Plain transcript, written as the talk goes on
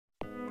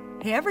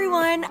Hey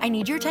everyone, I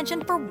need your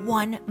attention for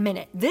 1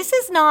 minute. This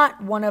is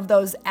not one of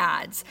those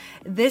ads.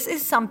 This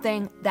is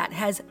something that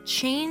has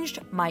changed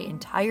my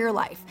entire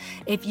life.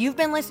 If you've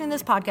been listening to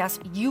this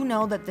podcast, you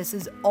know that this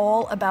is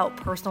all about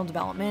personal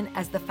development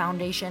as the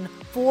foundation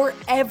for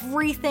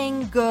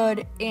everything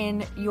good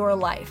in your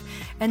life.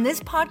 And this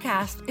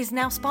podcast is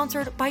now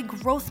sponsored by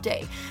Growth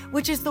Day,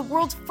 which is the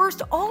world's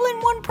first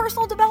all-in-one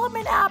personal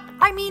development app.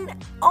 I mean,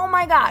 oh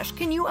my gosh,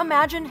 can you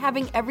imagine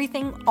having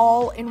everything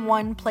all in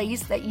one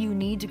place that you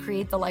need to create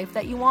the life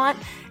that you want?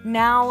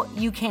 Now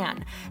you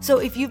can. So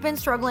if you've been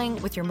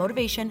struggling with your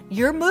motivation,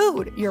 your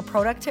mood, your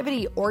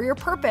productivity, or your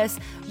purpose,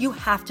 you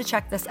have to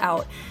check this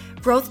out.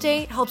 Growth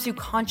Day helps you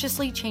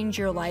consciously change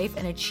your life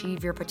and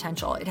achieve your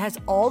potential. It has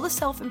all the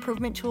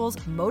self-improvement tools,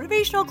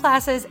 motivational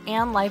classes,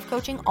 and life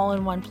coaching all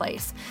in one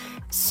place.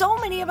 So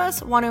many of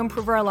us want to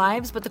improve our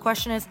lives, but the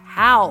question is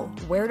how?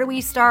 Where do we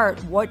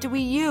start? What do we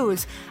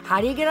use?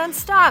 How do you get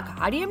unstuck?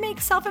 How do you make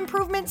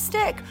self-improvement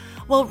stick?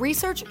 Well,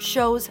 research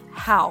shows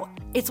how.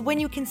 It's when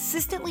you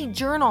consistently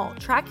journal,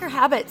 track your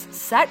habits,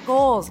 set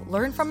goals,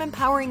 learn from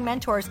empowering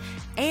mentors,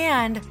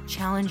 and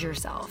challenge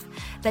yourself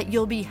that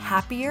you'll be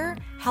happier,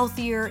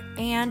 healthier,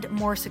 and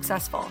more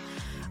successful.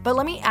 But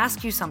let me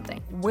ask you something.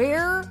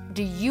 Where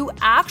do you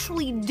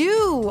actually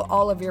do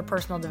all of your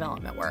personal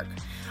development work?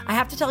 I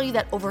have to tell you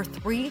that over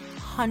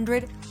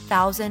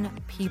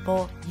 300,000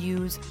 people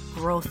use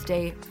Growth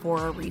Day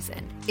for a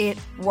reason. It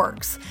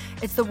works.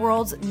 It's the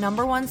world's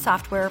 #1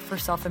 software for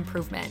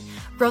self-improvement.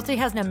 Growth Day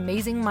has an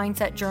amazing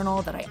mindset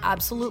journal that I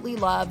absolutely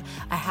love,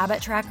 a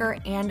habit tracker,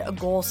 and a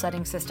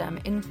goal-setting system.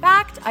 In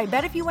fact, I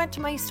bet if you went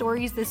to my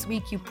stories this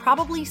week, you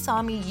probably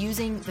saw me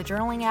using the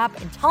journaling app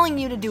and telling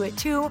you to do it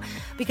too,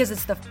 because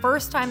it's the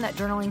first time that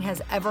journaling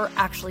has ever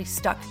actually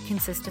stuck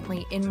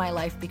consistently in my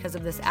life because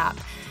of this app.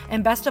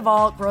 And best of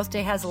all, Growth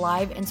Day has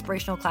live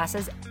inspirational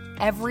classes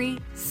every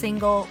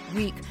single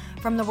week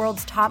from the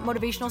world's top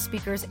motivational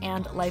speakers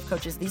and life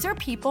coaches. These are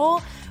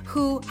people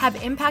who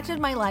have impacted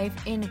my life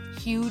in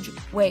huge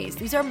ways.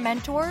 These are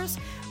mentors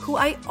who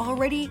I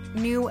already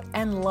knew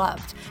and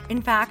loved.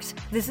 In fact,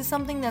 this is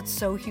something that's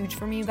so huge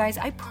for me, you guys.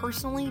 I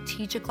personally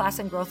teach a class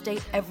in Growth Day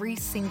every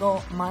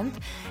single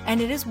month,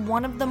 and it is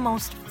one of the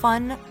most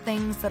fun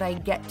things that I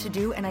get to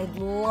do, and I'd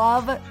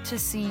love to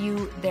see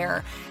you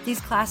there.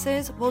 These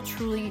classes will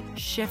truly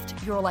shift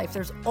your life.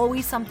 There's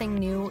always something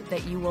new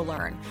that you will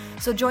learn.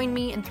 So join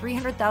me and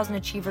 300,000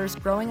 achievers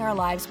growing our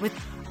lives with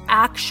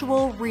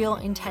actual real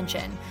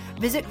intention.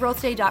 Visit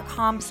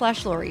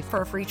growthday.com/Lori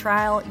for a free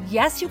trial.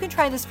 Yes, you can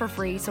try this for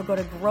free. So go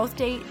to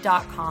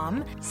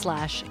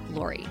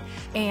growthday.com/Lori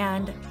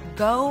and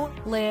go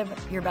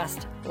live your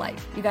best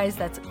life. You guys,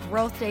 that's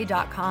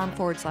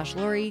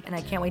growthday.com/Lori. And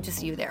I can't wait to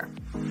see you there.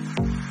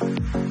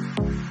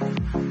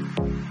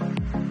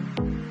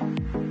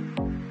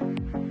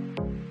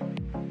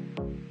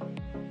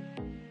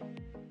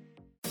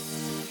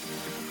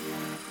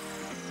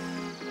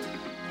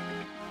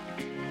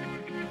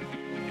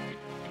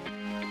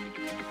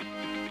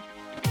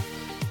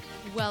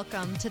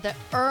 Welcome to the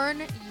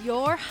Earn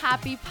Your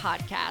Happy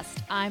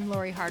podcast. I'm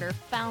Lori Harder,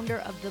 founder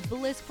of The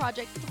Bliss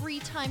Project,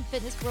 3-time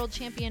fitness world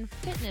champion,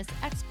 fitness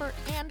expert,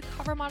 and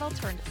cover model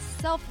turned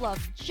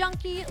self-love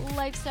junkie,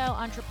 lifestyle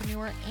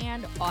entrepreneur,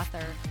 and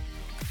author.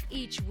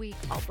 Each week,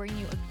 I'll bring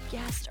you a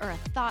guest or a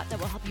thought that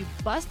will help you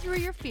bust through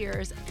your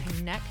fears,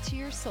 connect to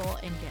your soul,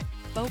 and get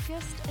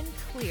focused and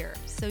clear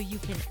so you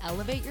can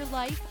elevate your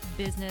life,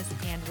 business,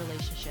 and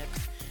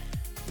relationships.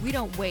 We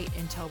don't wait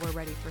until we're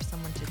ready for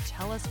someone to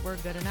tell us we're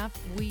good enough.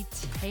 We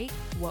take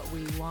what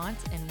we want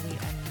and we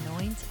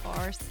anoint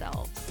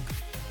ourselves.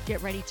 Get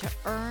ready to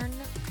earn,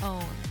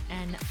 own,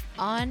 and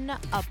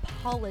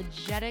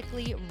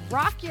unapologetically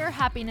rock your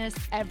happiness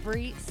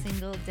every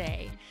single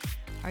day.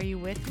 Are you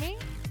with me?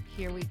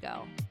 Here we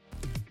go.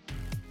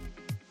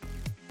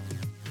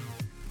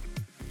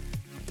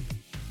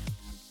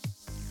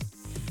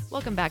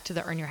 Welcome back to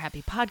the Earn Your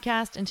Happy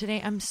podcast. And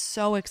today I'm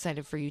so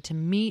excited for you to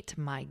meet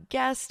my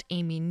guest,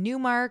 Amy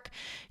Newmark.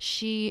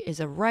 She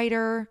is a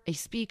writer, a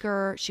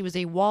speaker. She was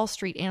a Wall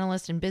Street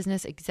analyst and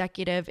business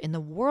executive in the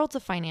worlds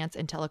of finance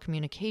and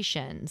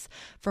telecommunications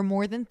for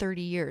more than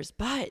 30 years.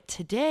 But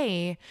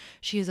today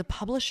she is a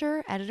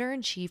publisher,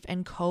 editor-in-chief,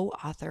 and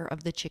co-author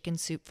of the Chicken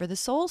Soup for the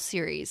Soul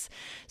series.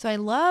 So I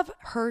love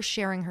her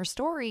sharing her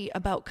story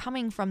about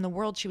coming from the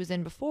world she was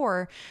in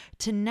before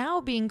to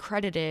now being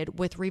credited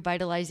with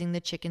revitalizing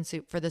the Chicken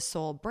Soup for the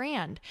Soul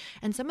brand.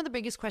 And some of the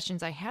biggest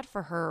questions I had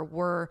for her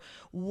were,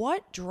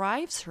 what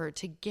drives her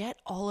to get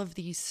all of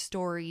these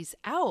stories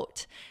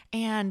out?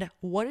 And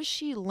what has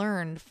she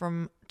learned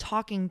from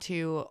talking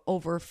to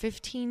over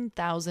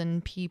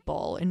 15,000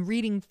 people and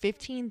reading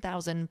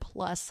 15,000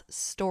 plus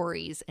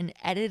stories and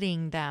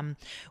editing them?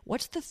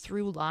 What's the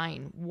through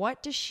line?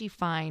 What does she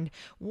find?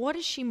 What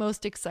is she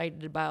most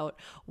excited about?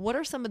 What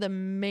are some of the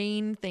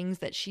main things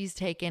that she's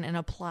taken and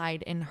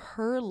applied in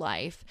her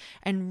life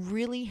and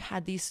really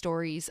had these these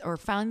stories or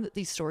found that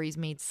these stories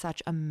made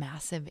such a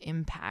massive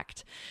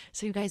impact.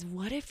 So you guys,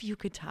 what if you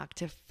could talk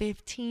to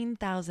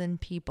 15,000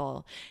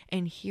 people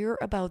and hear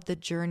about the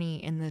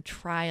journey and the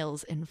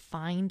trials and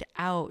find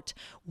out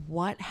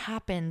what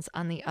happens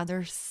on the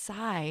other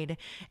side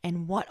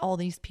and what all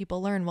these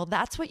people learn? Well,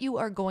 that's what you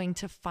are going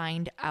to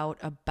find out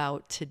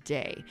about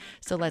today.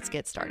 So let's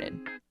get started.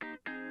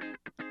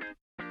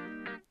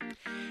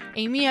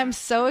 Amy, I'm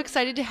so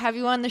excited to have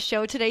you on the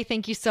show today.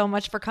 Thank you so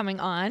much for coming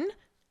on.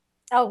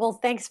 Oh, well,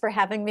 thanks for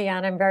having me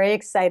on. I'm very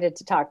excited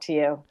to talk to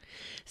you.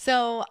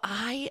 So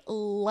I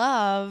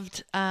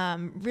loved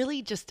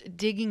really just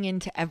digging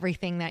into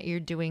everything that you're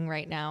doing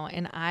right now.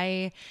 And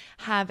I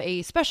have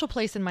a special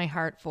place in my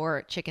heart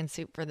for Chicken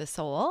Soup for the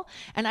Soul.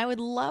 And I would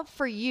love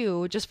for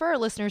you, just for our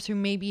listeners who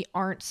maybe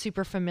aren't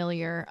super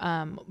familiar,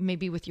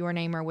 maybe with your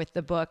name or with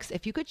the books,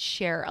 if you could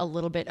share a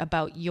little bit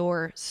about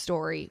your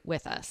story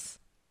with us.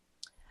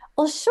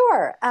 Well,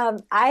 sure.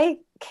 I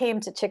came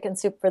to Chicken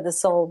Soup for the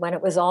Soul when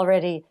it was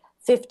already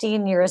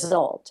 15 years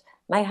old.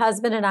 My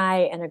husband and I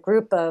and a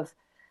group of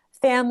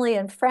family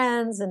and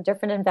friends and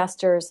different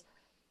investors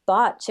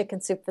bought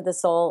Chicken Soup for the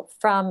Soul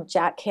from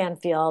Jack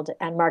Canfield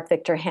and Mark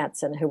Victor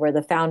Hansen, who were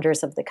the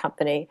founders of the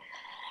company.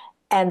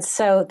 And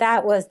so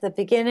that was the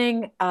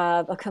beginning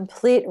of a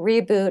complete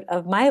reboot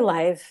of my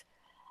life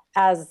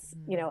as,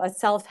 a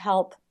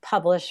self-help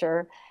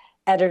publisher,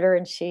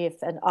 editor-in-chief,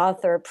 and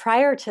author.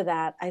 Prior to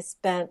that, I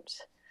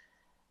spent,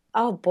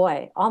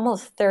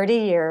 almost 30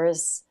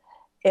 years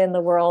in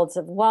the worlds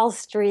of Wall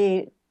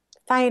Street,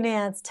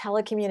 finance,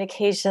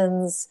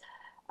 telecommunications.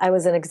 I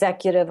was an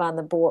executive on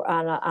the board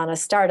on a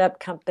startup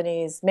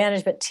company's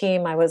management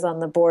team. I was on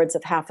the boards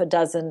of half a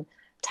dozen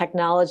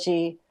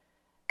technology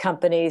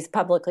companies,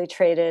 publicly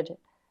traded.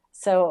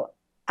 So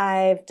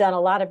I've done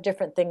a lot of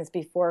different things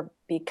before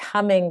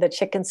becoming the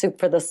Chicken Soup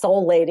for the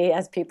Soul lady,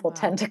 as people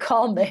tend to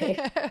call me.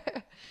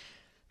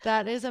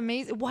 That is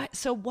amazing.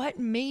 What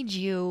made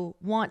you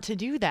want to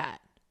do that?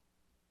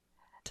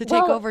 To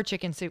take over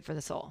Chicken Soup for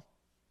the Soul?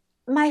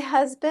 My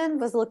husband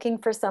was looking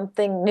for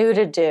something new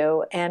to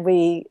do, and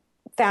we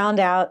found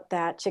out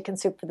that Chicken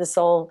Soup for the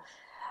Soul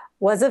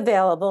was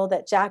available,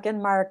 that Jack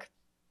and Mark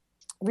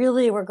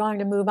really were going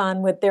to move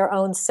on with their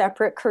own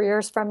separate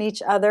careers from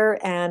each other.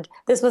 And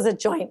this was a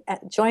joint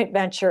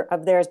venture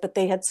of theirs, but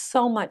they had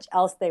so much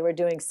else they were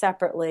doing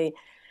separately.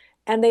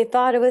 And they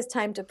thought it was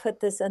time to put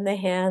this in the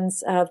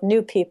hands of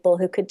new people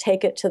who could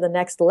take it to the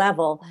next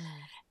level.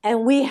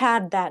 And we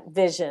had that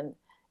vision,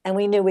 and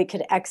we knew we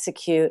could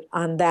execute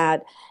on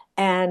that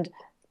and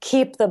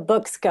keep the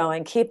books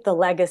going, keep the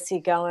legacy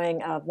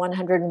going of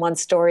 101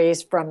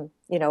 stories from,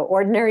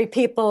 ordinary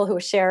people who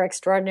share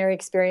extraordinary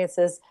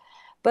experiences,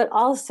 but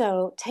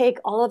also take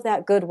all of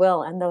that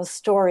goodwill and those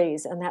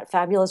stories and that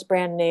fabulous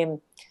brand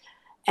name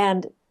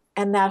and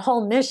that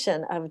whole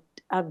mission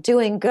of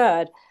doing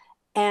good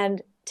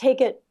and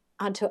take it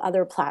onto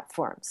other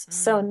platforms.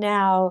 So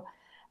now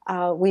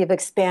we've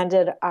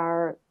expanded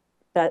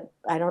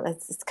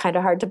it's kind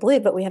of hard to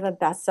believe, but we have a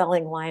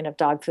best-selling line of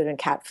dog food and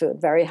cat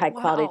food, very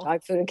high-quality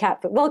dog food and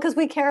cat food. Well, because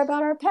we care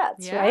about our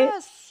pets, right?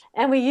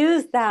 And we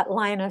use that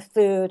line of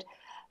food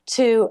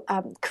to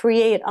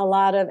create a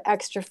lot of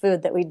extra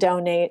food that we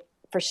donate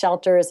for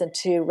shelters and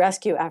to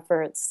rescue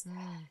efforts.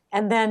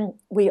 And then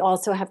we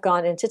also have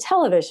gone into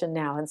television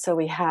now. And so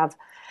we have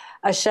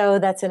a show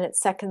that's in its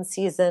second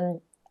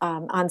season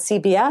on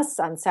CBS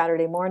on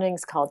Saturday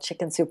mornings called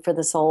Chicken Soup for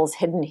the Soul's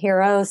Hidden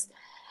Heroes.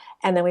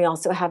 And then we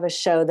also have a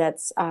show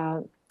that's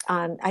on,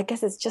 I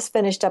guess it's just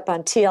finished up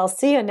on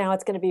TLC, and now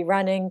it's going to be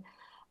running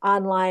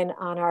online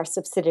on our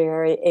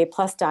subsidiary,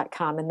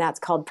 aplus.com, and that's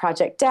called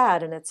Project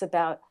Dad, and it's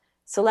about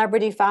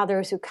celebrity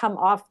fathers who come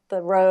off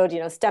the road,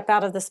 step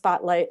out of the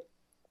spotlight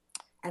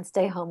and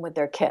stay home with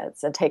their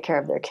kids and take care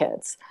of their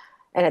kids.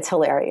 And it's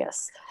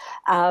hilarious.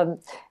 And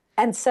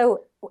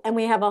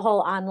we have a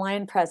whole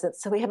online presence.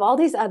 So we have all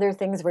these other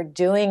things we're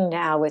doing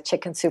now with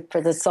Chicken Soup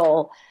for the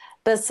Soul,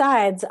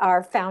 besides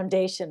our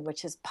foundation,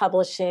 which is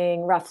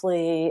publishing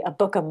roughly a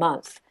book a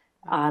month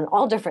on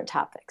all different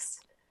topics.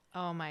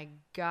 Oh my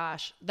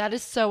gosh, that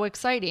is so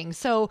exciting.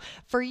 So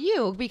for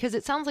you, because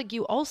it sounds like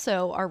you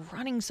also are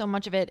running so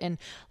much of it in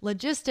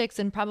logistics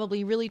and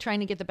probably really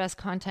trying to get the best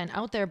content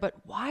out there, but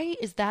why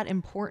is that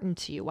important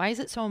to you? Why is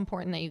it so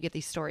important that you get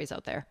these stories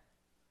out there?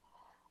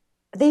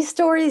 These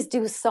stories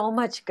do so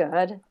much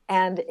good,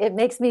 and it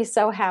makes me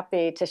so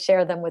happy to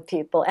share them with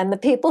people. And the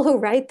people who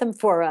write them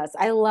for us,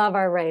 I love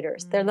our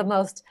writers. They're the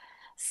most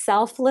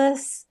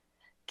selfless,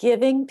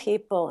 giving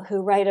people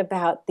who write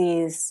about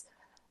these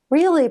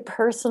really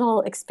personal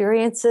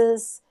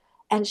experiences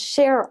and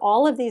share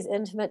all of these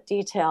intimate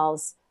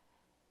details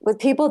with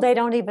people they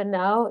don't even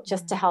know,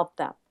 just to help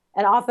them.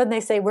 And often they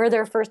say we're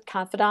their first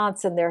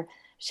confidants, and they're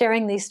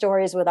sharing these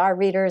stories with our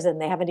readers, and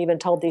they haven't even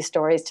told these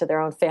stories to their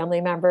own family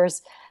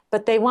members.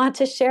 But they want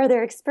to share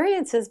their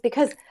experiences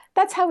because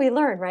that's how we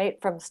learn,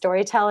 right? From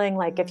storytelling.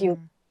 Like if you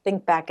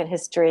think back in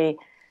history,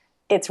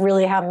 it's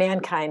really how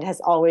mankind has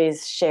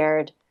always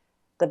shared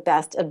the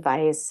best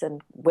advice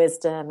and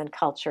wisdom and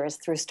culture is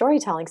through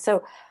storytelling.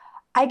 So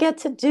I get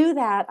to do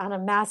that on a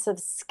massive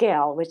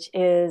scale, which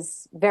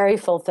is very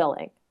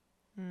fulfilling.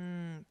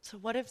 So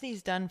what have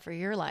these done for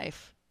your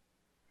life?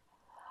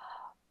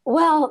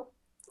 Well,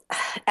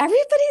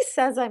 everybody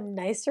says I'm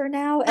nicer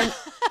now, and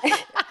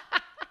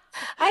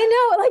I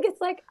know, like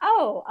it's like,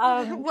 oh,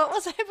 What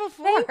was I thank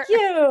before?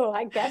 you.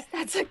 I guess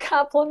that's a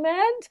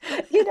compliment.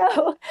 You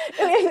know,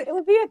 it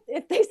would be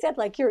if they said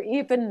like you're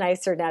even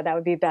nicer now, that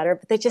would be better.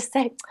 But they just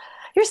say,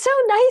 you're so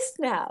nice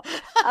now.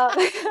 Um,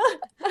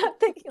 I'm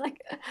thinking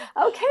like,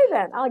 okay,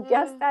 then I'll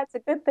guess that's a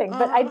good thing.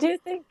 But Uh,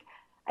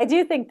 I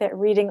do think that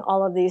reading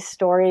all of these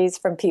stories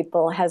from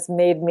people has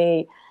made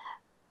me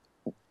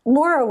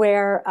more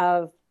aware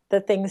of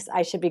the things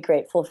I should be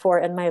grateful for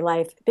in my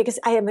life because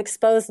I am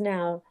exposed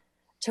now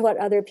to what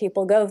other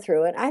people go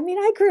through. And I mean,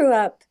 I grew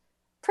up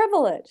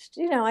privileged.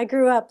 You know, I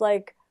grew up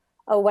like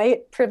a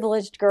white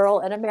privileged girl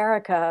in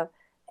America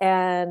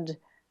and,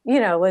 you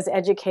know, was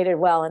educated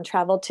well and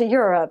traveled to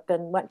Europe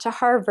and went to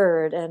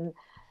Harvard and,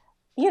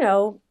 you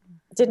know,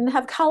 didn't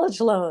have college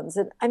loans.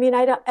 And I mean,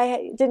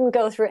 I didn't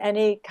go through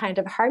any kind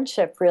of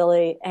hardship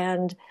really.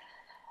 And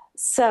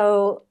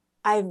so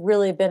I've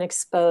really been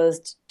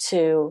exposed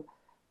to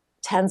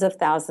tens of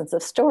thousands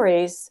of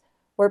stories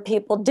where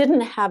people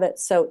didn't have it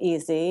so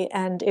easy.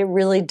 And it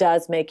really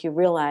does make you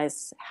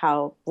realize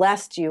how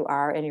blessed you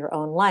are in your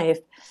own life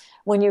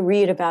when you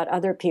read about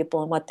other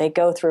people and what they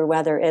go through,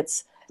 whether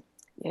it's,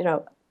 you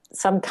know,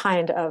 some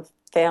kind of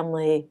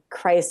family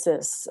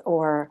crisis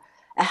or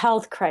a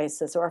health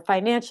crisis or a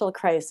financial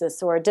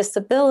crisis or a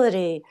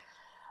disability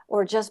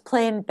or just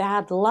plain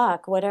bad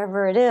luck,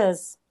 whatever it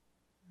is,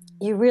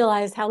 you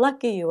realize how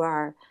lucky you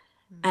are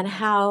and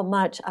how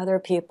much other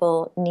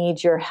people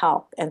need your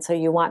help. And so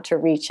you want to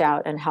reach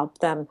out and help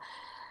them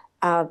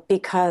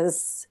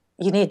because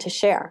you need to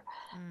share.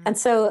 And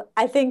so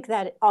I think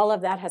that all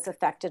of that has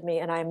affected me,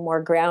 and I'm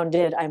more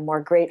grounded, I'm more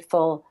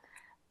grateful,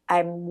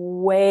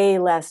 I'm way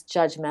less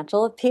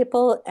judgmental of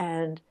people,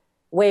 and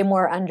way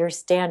more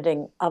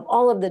understanding of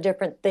all of the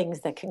different things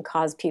that can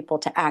cause people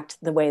to act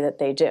the way that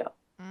they do.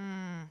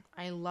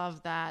 I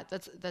love that.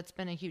 That's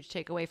been a huge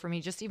takeaway for me,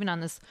 just even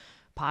on this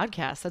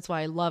podcast. That's why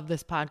I love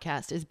this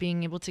podcast, is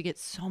being able to get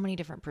so many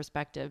different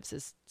perspectives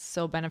is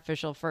so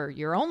beneficial for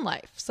your own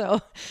life. So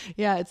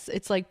yeah,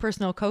 it's like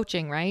personal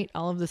coaching, right?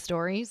 All of the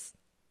stories.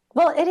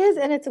 Well, it is,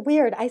 and it's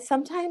weird. I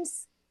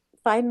sometimes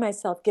find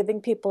myself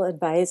giving people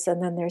advice,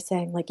 and then they're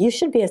saying, like, you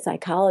should be a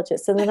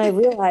psychologist. And then I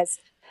realize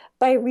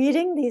by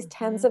reading these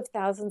tens of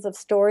thousands of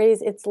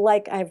stories, it's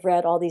like I've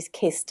read all these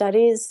case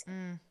studies,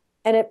 and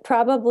it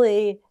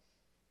probably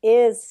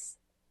is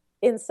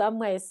in some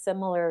ways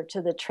similar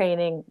to the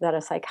training that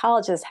a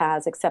psychologist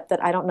has, except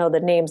that I don't know the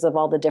names of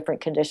all the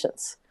different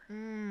conditions.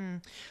 You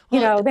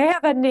Well, know, they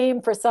have a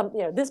name for some,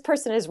 you know, this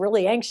person is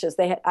really anxious.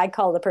 I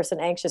call the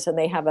person anxious and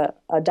they have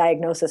a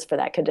diagnosis for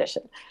that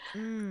condition.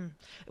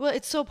 well,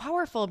 it's so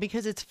powerful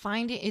because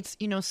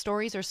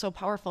stories are so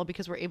powerful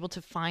because we're able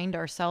to find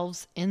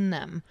ourselves in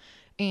them.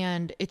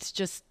 And it's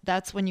just,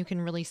 that's when you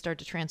can really start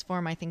to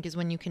transform, I think, is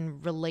when you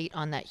can relate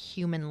on that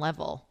human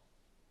level.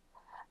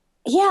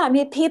 Yeah, I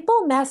mean,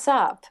 people mess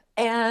up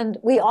and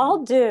we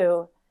all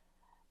do.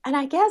 And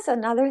I guess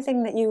another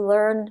thing that you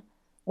learn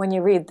when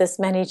you read this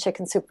many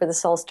Chicken Soup for the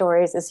Soul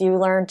stories is you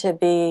learn to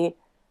be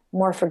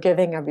more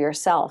forgiving of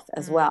yourself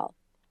as well.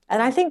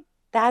 And I think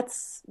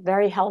that's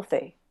very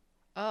healthy.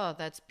 Oh,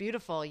 that's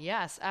beautiful.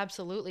 Yes,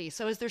 absolutely.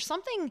 So is there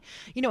something,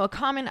 a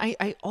common,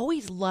 I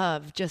always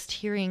love just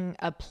hearing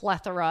a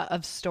plethora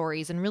of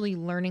stories and really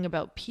learning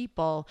about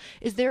people.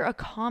 Is there a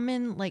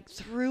common like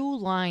through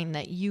line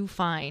that you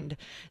find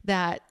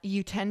that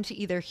you tend to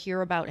either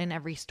hear about in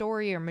every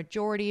story or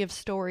majority of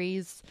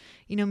stories,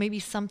 maybe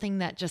something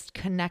that just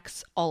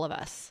connects all of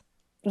us?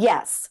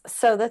 Yes.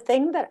 So the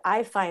thing that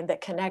I find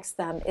that connects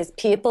them is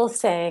people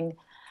saying,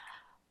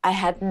 I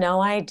had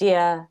no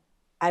idea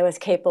I was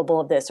capable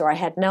of this, or I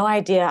had no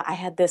idea I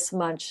had this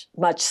much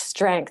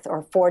strength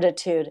or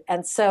fortitude.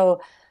 And so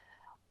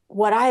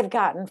what I've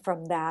gotten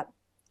from that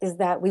is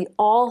that we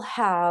all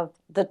have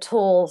the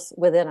tools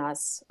within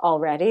us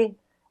already.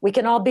 We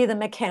can all be the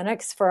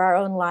mechanics for our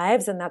own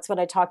lives, and that's what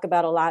I talk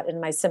about a lot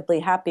in my Simply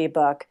Happy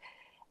book.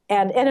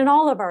 And in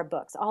all of our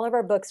books. All of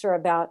our books are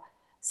about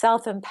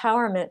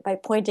self-empowerment by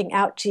pointing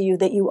out to you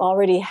that you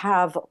already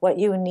have what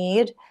you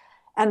need.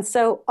 And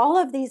so all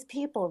of these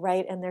people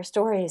write in their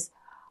stories,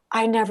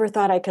 I never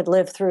thought I could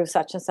live through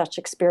such and such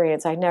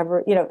experience. I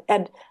never,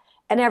 and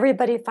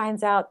everybody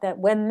finds out that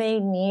when they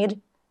need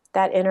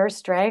that inner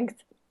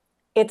strength,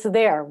 it's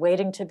there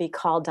waiting to be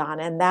called on.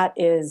 And that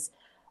is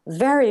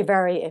very,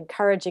 very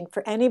encouraging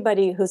for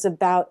anybody who's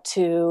about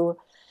to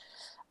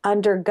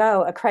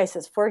undergo a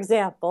crisis. For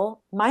example,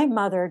 my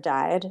mother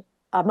died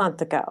a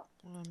month ago.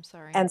 Oh, I'm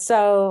sorry. And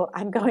so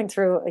I'm going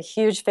through a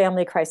huge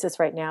family crisis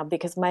right now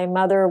because my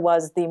mother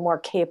was the more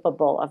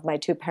capable of my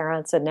two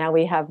parents. And now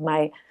we have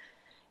my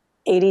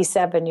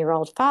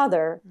 87-year-old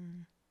father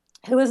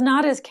who is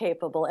not as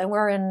capable.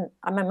 And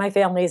my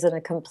family's in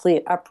a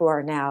complete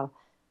uproar now,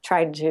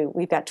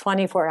 we've got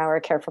 24-hour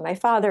care for my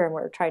father and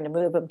we're trying to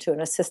move him to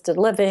an assisted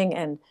living.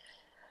 And,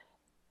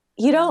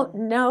 you don't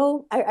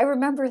know. I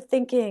remember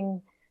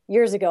thinking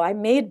years ago, I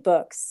made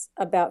books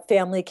about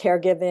family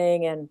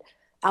caregiving and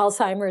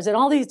Alzheimer's and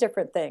all these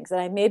different things. And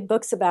I made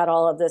books about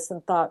all of this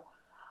and thought,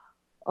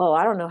 oh,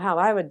 I don't know how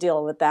I would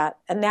deal with that.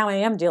 And now I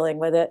am dealing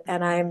with it.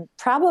 And I'm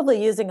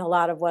probably using a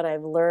lot of what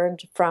I've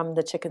learned from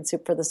the Chicken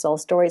Soup for the Soul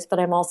stories, but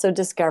I'm also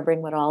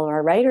discovering what all of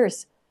our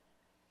writers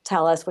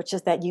tell us, which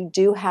is that you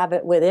do have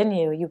it within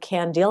you. You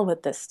can deal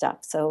with this stuff.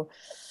 So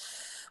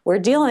we're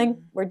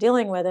dealing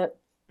with it.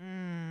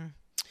 Mm.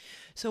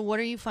 So what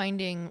are you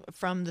finding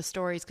from the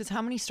stories? Because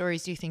how many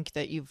stories do you think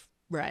that you've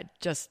read?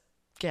 Just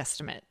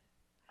guesstimate.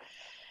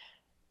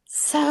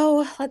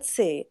 So let's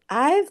see.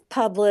 I've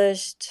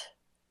published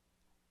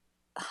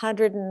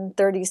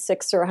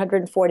 136 or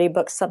 140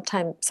 books,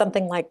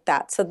 something like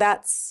that. So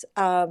that's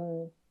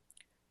about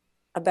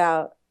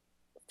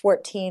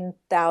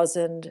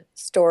 14,000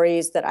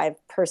 stories that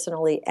I've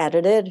personally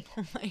edited.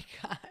 Oh my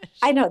gosh.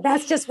 I know,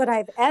 that's just what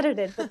I've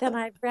edited, but then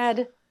I've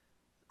read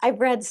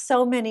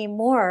so many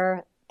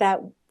more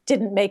that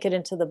didn't make it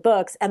into the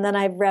books, and then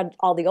I've read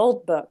all the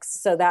old books,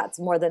 so that's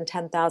more than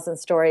 10,000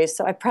 stories.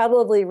 So I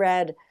probably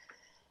read,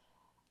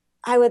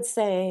 I would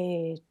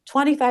say,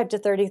 25 to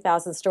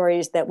 30,000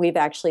 stories that we've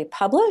actually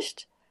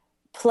published,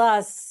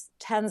 plus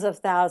tens of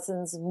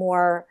thousands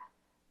more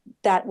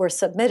that were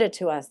submitted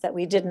to us that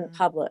we didn't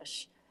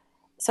publish.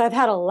 So I've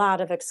had a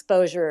lot of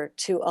exposure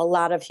to a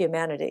lot of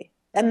humanity.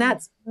 And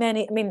that's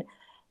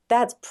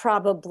that's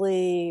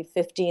probably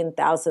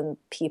 15,000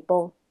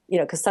 people,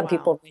 because some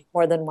people read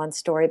more than one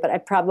story, but I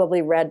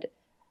probably read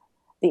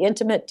the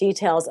intimate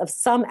details of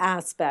some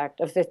aspect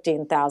of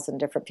 15,000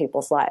 different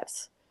people's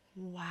lives.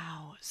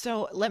 Wow.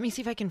 So let me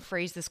see if I can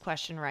phrase this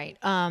question right.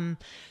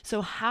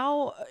 So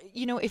how,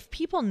 if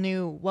people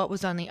knew what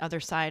was on the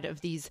other side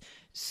of these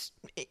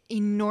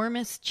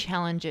enormous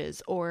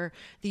challenges or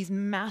these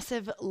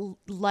massive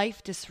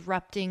life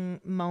disrupting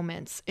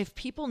moments, if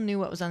people knew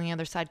what was on the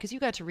other side, because you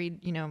got to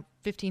read,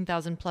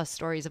 15,000 plus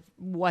stories of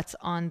what's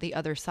on the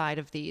other side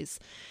of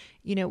these,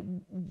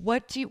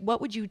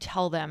 what would you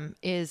tell them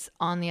is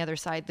on the other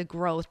side, the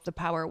growth, the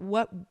power,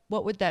 what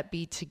would that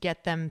be to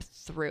get them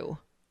through?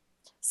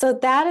 So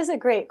that is a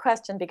great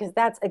question, because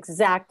that's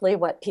exactly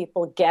what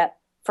people get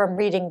from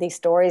reading these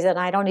stories. And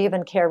I don't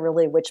even care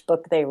really which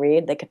book they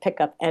read. They could pick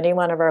up any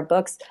one of our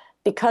books,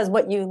 because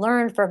what you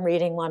learn from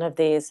reading one of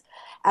these,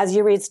 as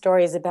you read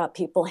stories about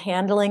people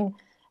handling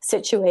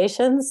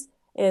situations,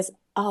 is,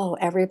 oh,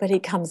 everybody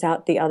comes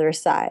out the other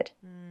side.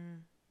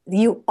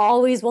 You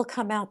always will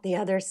come out the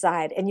other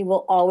side, and you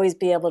will always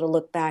be able to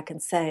look back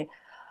and say,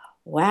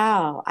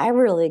 wow, I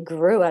really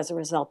grew as a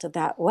result of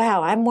that.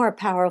 Wow, I'm more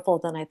powerful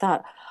than I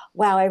thought.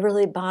 Wow, I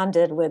really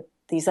bonded with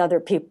these other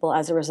people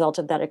as a result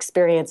of that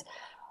experience.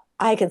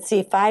 I can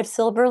see 5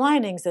 silver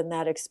linings in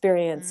that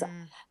experience.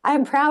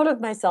 I'm proud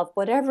of myself,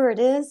 whatever it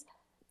is.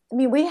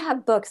 We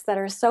have books that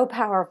are so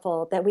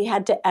powerful that we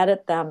had to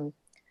edit them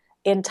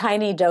in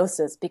tiny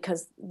doses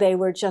because they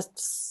were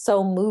just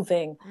so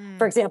moving.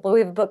 For example, we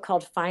have a book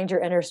called Find Your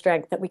Inner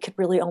Strength that we could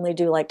really only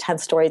do like 10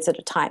 stories at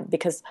a time,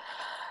 because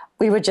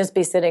we would just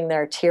be sitting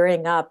there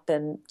tearing up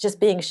and just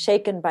being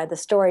shaken by the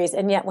stories.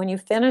 And yet when you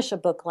finish a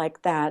book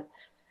like that,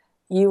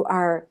 you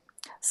are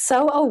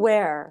so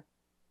aware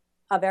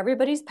of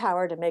everybody's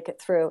power to make it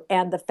through,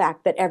 and the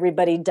fact that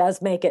everybody does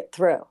make it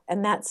through.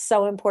 And that's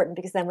so important,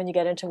 because then when you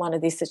get into one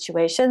of these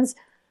situations,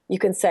 you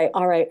can say,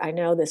 all right, I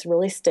know this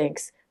really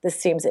stinks. This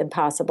seems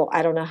impossible.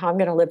 I don't know how I'm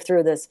going to live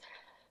through this.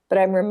 But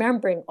I'm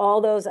remembering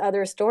all those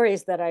other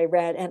stories that I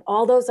read, and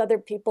all those other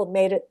people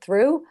made it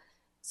through.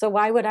 So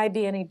why would I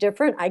be any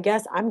different? I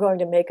guess I'm going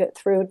to make it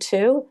through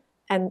too.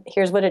 And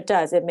here's what it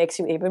does. It makes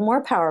you even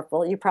more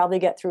powerful. You probably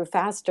get through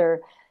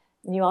faster.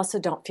 And you also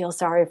don't feel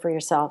sorry for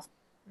yourself,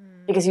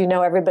 because you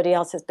know everybody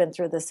else has been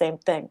through the same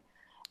thing.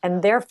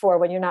 And therefore,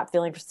 when you're not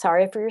feeling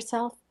sorry for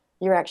yourself,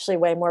 you're actually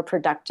way more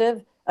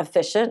productive,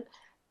 efficient,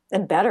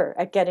 and better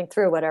at getting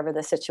through whatever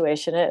the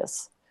situation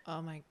is. Oh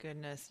my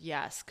goodness.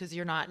 Yes. Because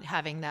you're not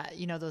having that,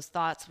 those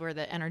thoughts where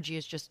the energy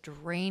is just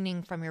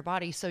draining from your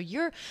body. So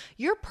you're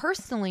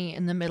personally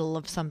in the middle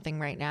of something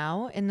right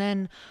now. And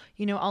then,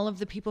 all of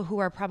the people who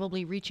are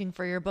probably reaching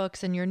for your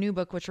books and your new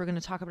book, which we're going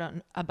to talk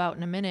about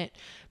in a minute.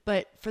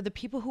 But for the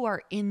people who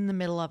are in the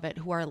middle of it,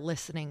 who are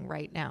listening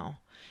right now,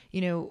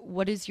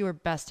 what is your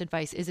best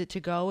advice? Is it to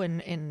go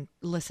and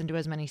listen to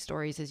as many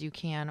stories as you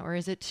can? Or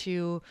is it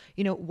to,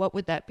 what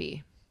would that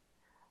be?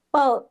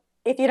 Well,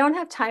 if you don't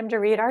have time to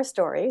read our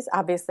stories,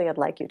 obviously I'd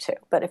like you to,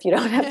 but if you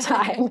don't have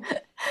time,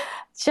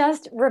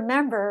 just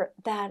remember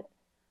that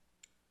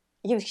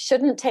you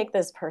shouldn't take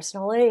this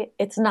personally.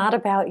 It's not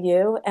about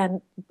you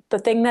and the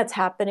thing that's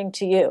happening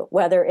to you,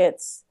 whether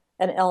it's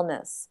an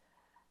illness,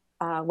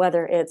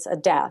 whether it's a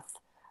death,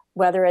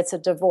 whether it's a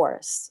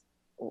divorce,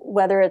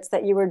 whether it's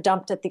that you were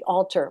dumped at the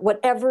altar,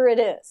 whatever it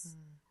is.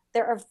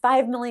 There are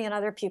 5 million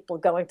other people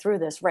going through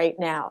this right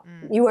now.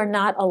 You are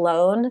not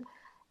alone.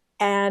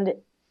 And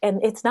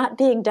it's not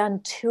being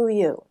done to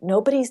you.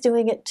 Nobody's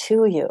doing it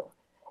to you.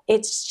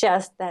 It's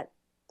just that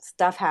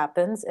stuff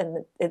happens,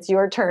 and it's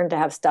your turn to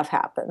have stuff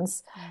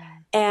happens.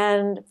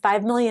 And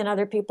 5 million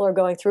other people are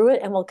going through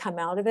it and will come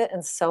out of it,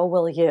 and so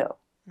will you.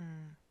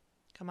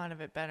 Come out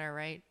of it better,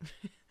 right?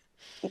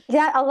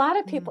 Yeah, a lot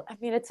of people, I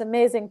mean, it's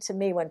amazing to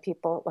me when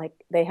people like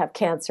they have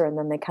cancer and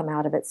then they come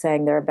out of it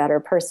saying they're a better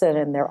person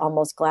and they're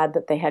almost glad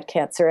that they had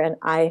cancer. And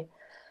I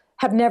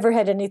have never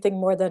had anything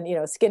more than,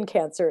 skin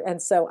cancer. And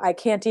so I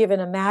can't even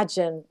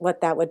imagine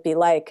what that would be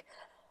like.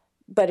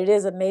 But it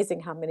is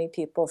amazing how many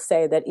people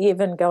say that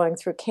even going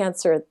through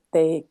cancer,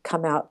 they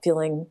come out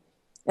feeling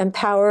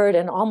empowered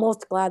and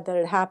almost glad that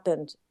it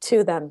happened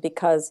to them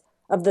because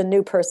of the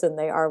new person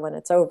they are when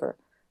it's over.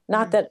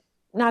 Not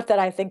that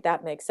I think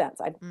that makes sense.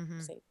 I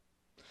say, you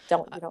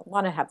don't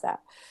want to have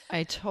that.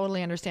 I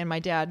totally understand. My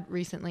dad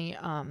recently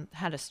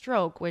had a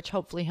stroke, which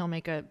hopefully he'll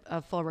make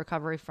a full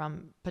recovery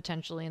from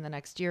potentially in the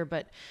next year.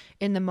 But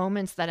in the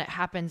moments that it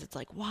happens, it's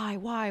like,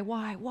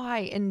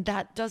 why? And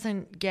that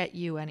doesn't get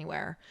you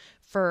anywhere.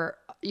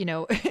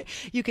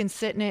 You can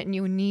sit in it and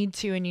you need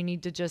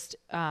to just,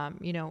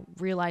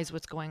 realize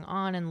what's going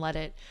on and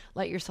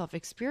let yourself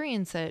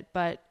experience it.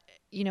 But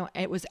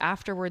it was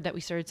afterward that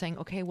we started saying,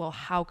 okay, well,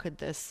 how could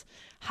this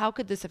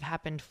have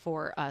happened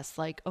for us?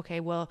 Like,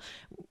 okay, well,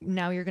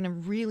 now you're going to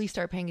really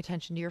start paying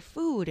attention to your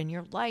food and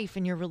your life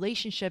and your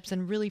relationships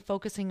and really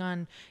focusing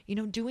on,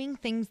 doing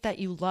things that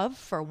you love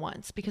for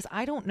once, because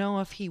I don't know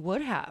if he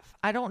would have.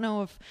 I don't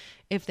know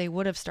if they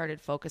would have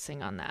started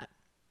focusing on that.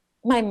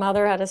 My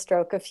mother had a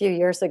stroke a few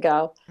years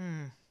ago,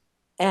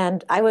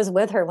 and I was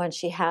with her when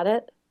she had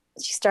it.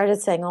 She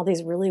started saying all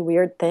these really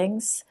weird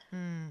things.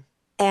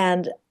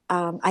 And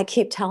I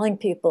keep telling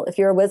people, if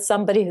you're with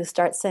somebody who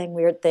starts saying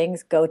weird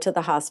things, go to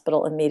the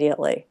hospital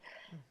immediately.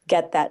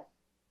 Get that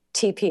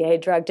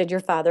TPA drug. Did your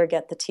father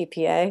get the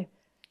TPA?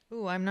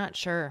 Ooh, I'm not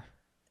sure.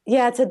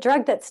 Yeah, it's a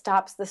drug that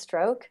stops the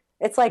stroke.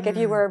 It's like if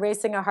you were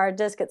erasing a hard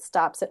disk, it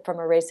stops it from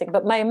erasing.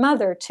 But my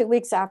mother, 2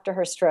 weeks after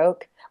her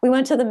stroke, we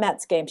went to the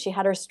Mets game. She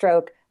had her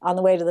stroke on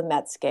the way to the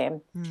Mets game.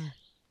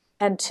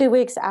 And 2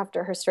 weeks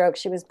after her stroke,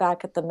 she was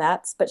back at the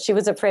Mets, but she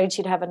was afraid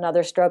she'd have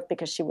another stroke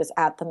because she was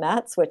at the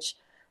Mets, which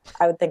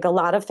I would think a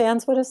lot of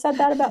fans would have said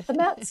that about the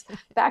Mets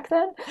back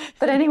then.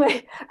 But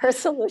anyway, her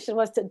solution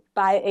was to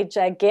buy a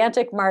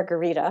gigantic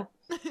margarita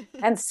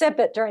and sip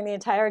it during the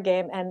entire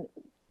game. And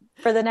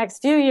for the next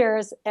few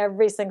years,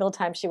 every single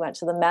time she went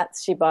to the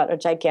Mets, she bought a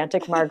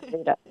gigantic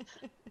margarita.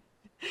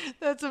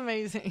 That's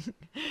amazing.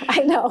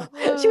 I know.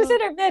 She was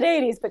in her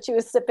mid-80s, but she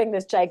was sipping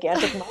this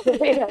gigantic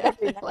margarita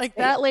every night. Like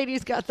that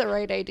lady's got the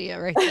right idea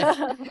right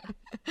there.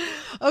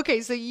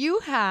 Okay, so you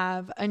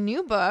have a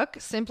new book,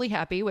 Simply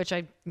Happy, which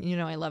I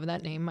love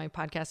that name. My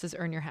podcast is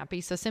Earn Your Happy.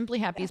 So Simply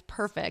Happy is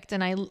perfect.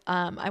 And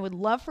I would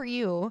love for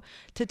you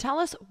to tell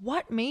us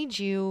what made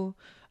you,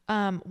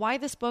 why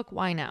this book,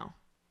 why now?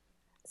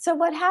 So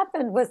what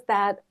happened was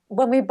that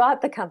when we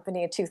bought the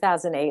company in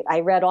 2008, I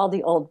read all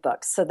the old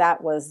books. So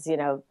that was,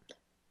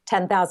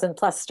 10,000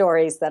 plus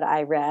stories that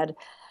I read.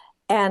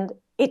 And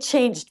it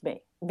changed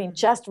me. I mean,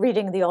 just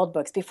reading the old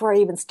books before I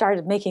even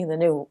started making the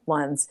new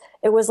ones,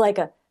 it was like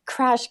a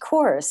crash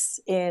course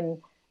in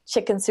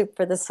chicken soup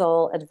for the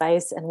soul,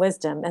 advice and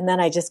wisdom. And then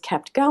I just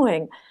kept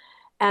going.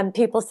 And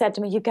people said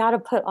to me, you got to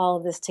put all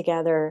of this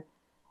together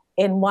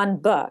in one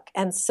book.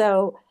 And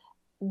so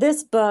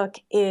this book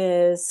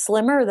is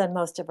slimmer than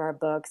most of our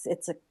books.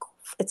 It's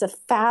a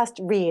fast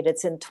read.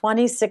 It's in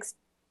 26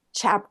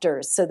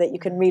 chapters so that you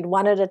can read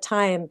one at a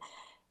time.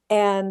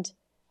 And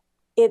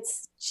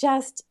it's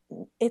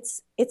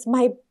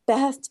my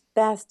best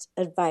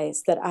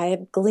advice that I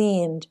have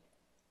gleaned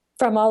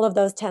from all of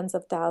those tens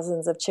of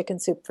thousands of chicken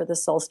soup for the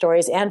soul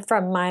stories and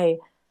from my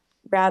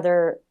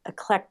rather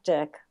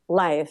eclectic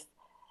life.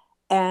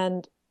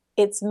 And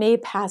it's me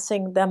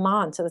passing them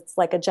on. So it's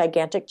like a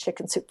gigantic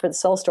chicken soup for the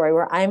soul story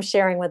where I'm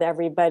sharing with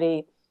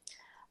everybody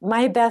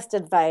my best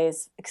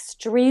advice,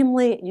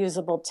 extremely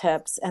usable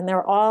tips, and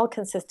they're all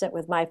consistent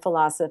with my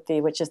philosophy,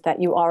 which is that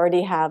you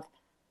already have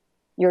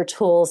your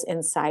tools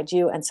inside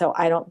you. And so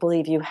I don't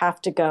believe you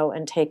have to go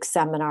and take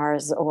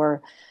seminars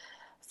or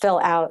fill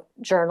out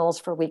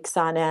journals for weeks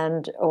on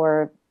end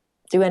or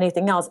do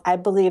anything else. I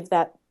believe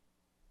that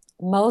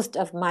most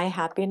of my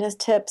happiness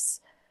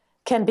tips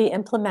can be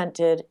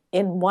implemented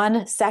in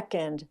 1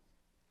 second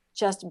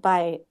just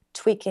by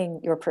tweaking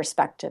your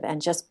perspective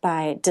and just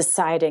by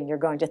deciding you're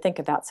going to think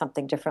about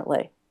something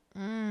differently.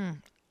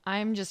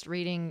 I'm just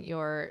reading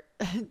your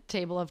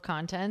table of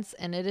contents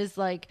and it is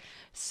like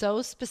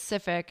so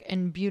specific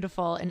and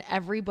beautiful and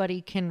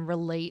everybody can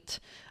relate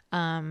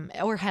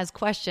or has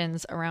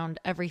questions around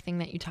everything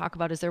that you talk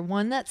about. Is there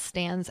one that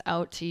stands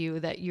out to you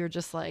that you're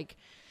just like,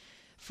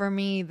 for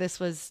me, this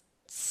was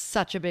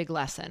such a big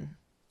lesson?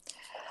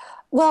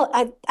 Well,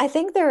 I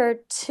think there are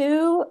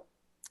two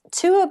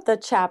of the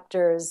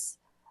chapters.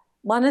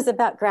 One is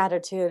about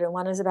gratitude and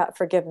one is about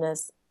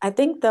forgiveness. I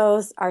think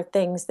those are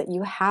things that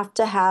you have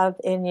to have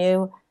in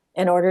you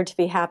in order to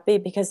be happy,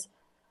 because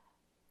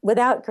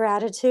without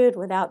gratitude,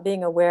 without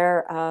being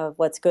aware of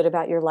what's good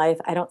about your life,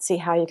 I don't see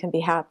how you can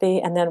be happy.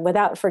 And then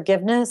without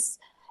forgiveness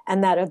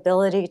and that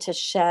ability to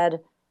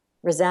shed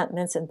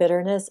resentments and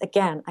bitterness,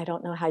 again, I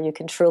don't know how you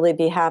can truly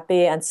be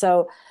happy. And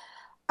so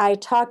I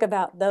talk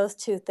about those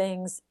two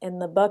things in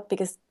the book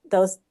because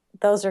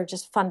those are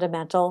just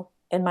fundamental,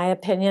 in my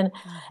opinion.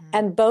 Mm-hmm.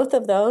 And both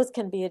of those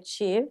can be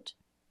achieved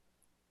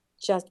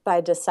just by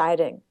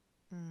deciding,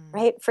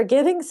 right?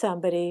 Forgiving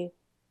somebody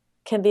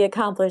can be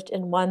accomplished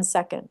in 1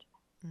 second.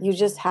 Mm-hmm. You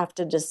just have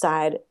to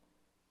decide,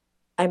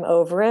 I'm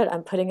over it.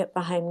 I'm putting it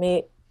behind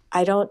me.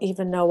 I don't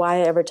even know why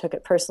I ever took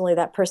it personally.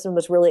 That person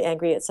was really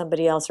angry at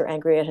somebody else, or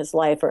angry at his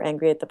life, or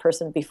angry at the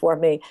person before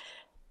me,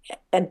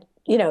 and,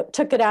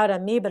 took it out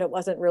on me, but it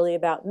wasn't really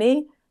about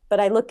me. But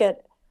I look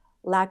at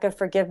lack of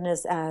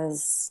forgiveness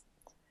as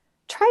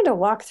trying to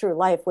walk through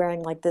life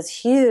wearing like this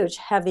huge,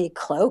 heavy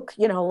cloak,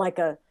 like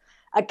a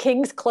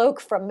king's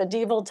cloak from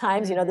medieval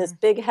times, this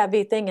big,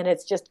 heavy thing, and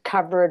it's just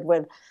covered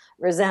with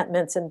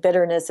resentments and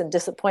bitterness and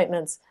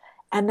disappointments.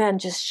 And then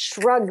just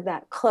shrug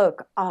that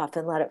cloak off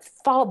and let it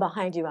fall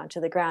behind you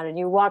onto the ground, and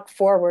you walk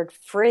forward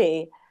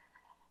free.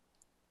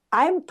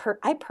 I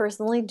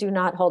personally do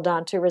not hold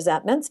on to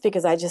resentments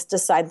because I just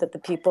decide that the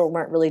people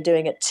weren't really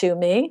doing it to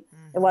me.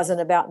 Mm-hmm. It wasn't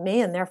about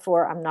me, and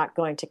therefore I'm not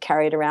going to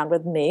carry it around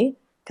with me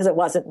because it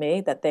wasn't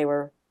me, that they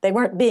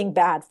weren't being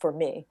bad for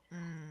me.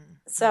 Mm-hmm.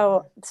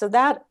 So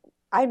that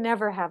I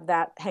never have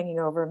that hanging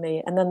over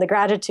me. And then the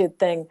gratitude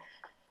thing,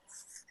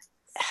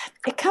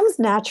 it comes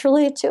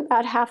naturally to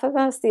about half of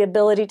us, the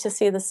ability to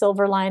see the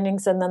silver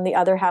linings, and then the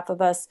other half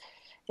of us,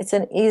 it's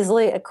an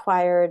easily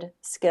acquired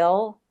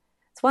skill.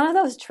 It's one of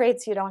those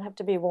traits you don't have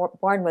to be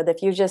born with.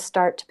 If you just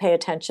start to pay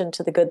attention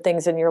to the good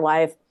things in your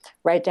life,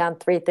 write down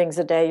 3 things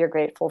a day you're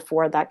grateful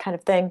for, that kind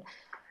of thing,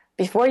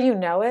 before you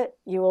know it,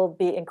 you will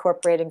be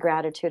incorporating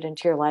gratitude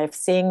into your life,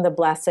 seeing the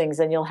blessings,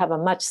 and you'll have a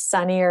much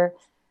sunnier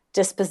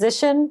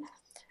disposition.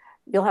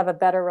 You'll have a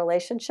better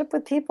relationship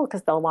with people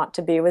because they'll want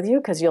to be with you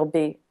because you'll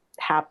be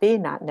happy,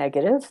 not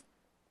negative.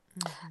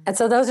 Mm-hmm. And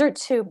so those are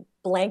 2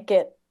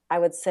 blanket, I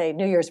would say,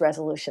 New Year's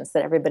resolutions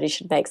that everybody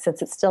should make,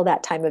 since it's still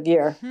that time of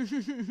year.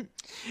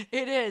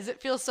 It is.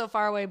 It feels so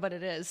far away, but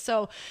it is.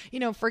 So,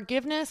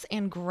 forgiveness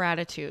and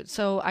gratitude.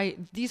 So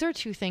these are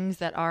 2 things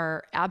that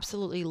are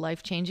absolutely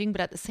life-changing,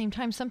 but at the same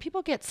time, some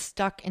people get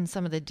stuck in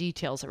some of the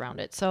details around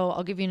it. So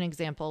I'll give you an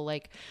example,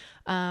 like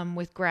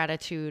with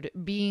gratitude,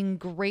 being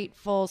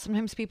grateful.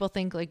 Sometimes people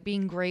think like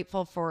being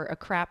grateful for a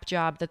crap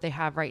job that they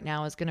have right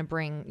now is going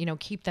to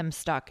keep them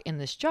stuck in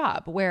this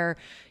job, where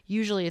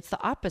usually it's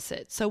the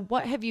opposite. So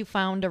what have you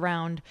found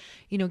around,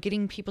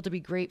 getting people to be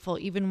grateful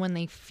even when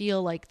they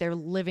feel like they're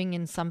living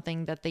in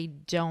something that they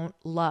don't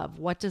love?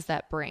 What does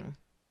that bring?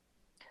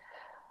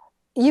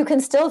 You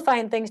can still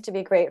find things to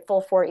be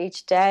grateful for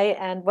each day.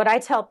 And what I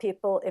tell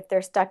people if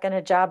they're stuck in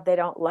a job they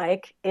don't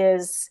like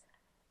is,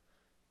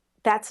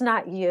 that's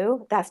not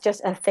you. That's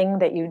just a thing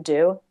that you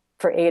do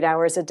for 8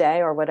 hours a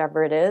day or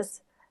whatever it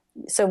is.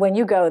 So when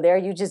you go there,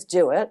 you just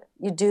do it.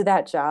 You do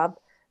that job.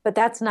 But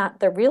that's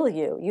not the real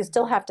you. You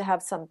still have to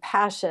have some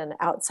passion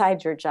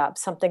outside your job,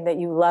 something that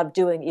you love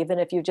doing, even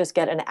if you just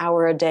get an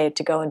hour a day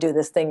to go and do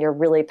this thing you're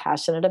really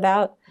passionate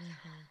about.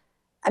 Mm-hmm.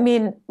 I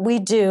mean,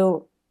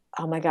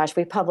 oh my gosh,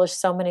 we publish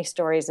so many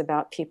stories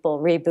about people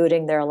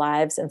rebooting their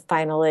lives and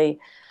finally,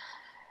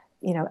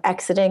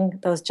 exiting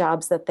those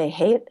jobs that they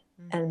hate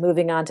and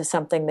moving on to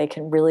something they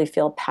can really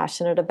feel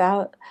passionate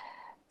about.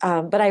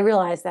 But I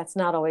realize that's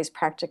not always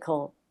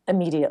practical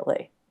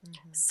immediately.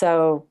 Mm-hmm.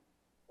 So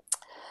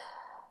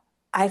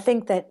I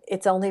think that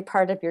it's only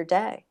part of your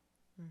day.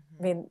 Mm-hmm.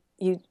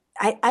 I mean,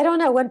 I don't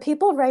know, when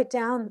people write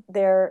down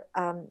their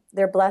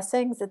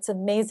blessings, it's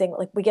amazing.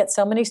 Like, we get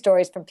so many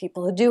stories from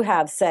people who do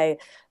have, say,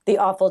 the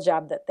awful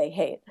job that they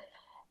hate.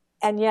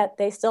 And yet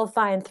they still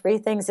find 3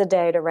 things a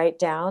day to write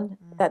down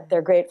that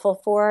they're grateful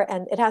for.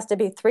 And it has to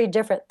be 3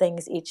 different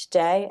things each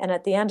day. And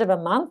at the end of a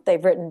month,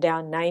 they've written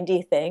down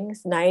 90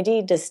 things,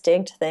 90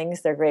 distinct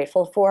things they're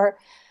grateful for.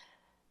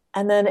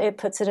 And then it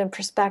puts it in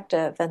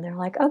perspective. And they're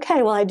like,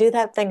 okay, well, I do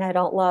that thing I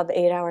don't love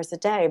 8 hours a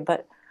day,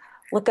 but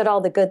look at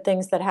all the good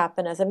things that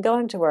happen as I'm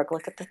going to work.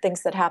 Look at the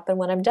things that happen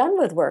when I'm done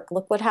with work.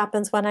 Look what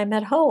happens when I'm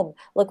at home.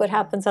 Look what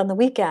happens on the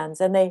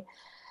weekends. And they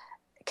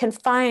can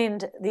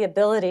find the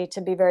ability to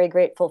be very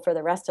grateful for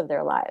the rest of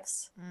their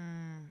lives.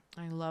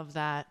 I love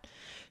that.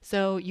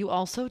 So you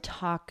also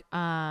talk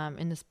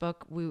in this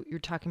book, you're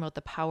talking about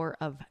the power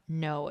of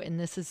no. And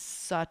this is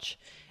such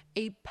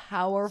a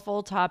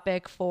powerful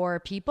topic for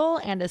people,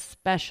 and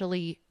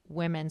especially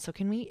women. So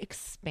can we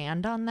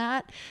expand on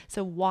that?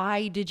 So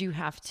why did you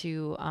have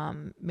to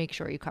make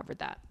sure you covered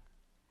that?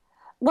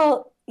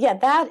 Well, yeah,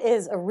 that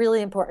is a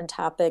really important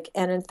topic.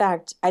 And in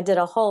fact, I did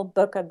a whole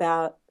book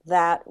about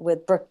that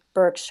with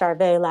Burke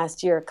Charvet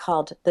last year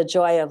called The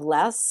Joy of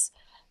Less,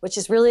 which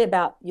is really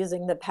about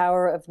using the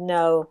power of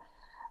no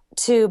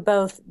to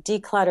both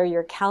declutter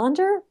your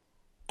calendar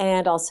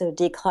and also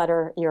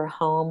declutter your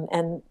home.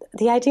 And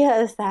the idea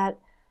is that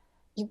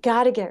you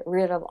got to get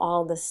rid of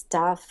all the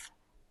stuff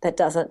that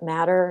doesn't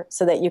matter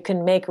so that you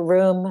can make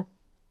room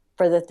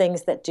for the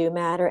things that do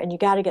matter. And you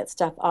got to get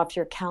stuff off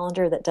your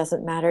calendar that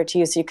doesn't matter to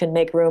you so you can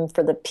make room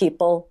for the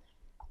people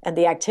and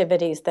the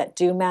activities that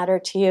do matter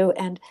to you.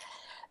 And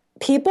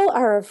people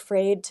are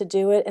afraid to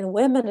do it, and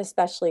women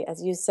especially,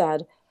 as you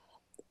said,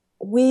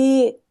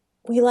 we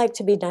we like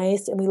to be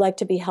nice and we like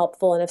to be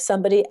helpful. And if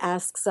somebody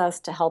asks us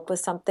to help with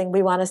something,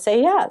 we want to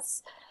say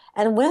yes.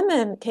 And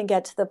women can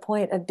get to the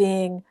point of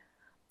being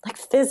like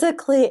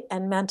physically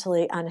and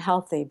mentally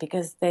unhealthy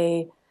because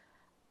they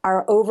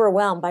are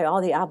overwhelmed by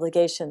all the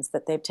obligations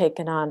that they've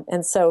taken on.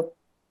 And so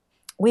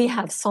we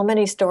have so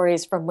many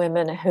stories from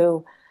women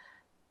who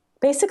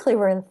basically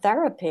were in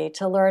therapy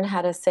to learn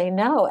how to say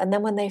no. And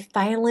then when they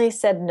finally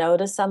said no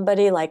to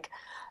somebody, like,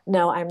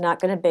 no, I'm not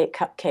going to bake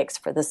cupcakes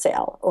for the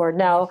sale, or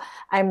no,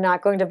 I'm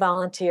not going to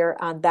volunteer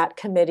on that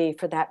committee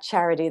for that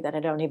charity that I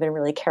don't even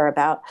really care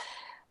about.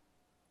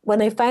 When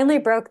they finally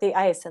broke the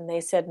ice and they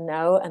said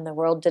no and the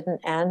world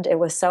didn't end, it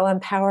was so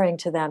empowering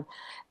to them.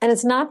 And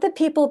it's not that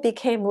people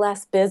became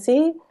less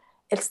busy,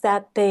 it's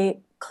that they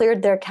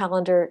cleared their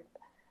calendar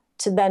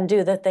to then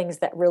do the things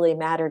that really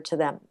mattered to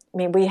them. I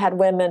mean, we had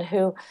women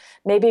who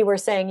maybe were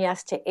saying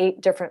yes to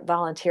 8 different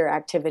volunteer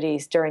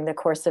activities during the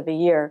course of a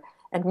year,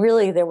 and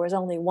really there was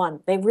only one.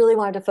 They really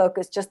wanted to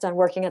focus just on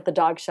working at the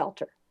dog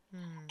shelter.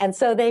 And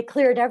so they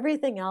cleared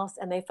everything else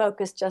and they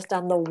focused just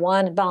on the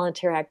one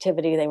volunteer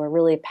activity they were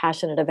really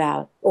passionate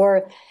about.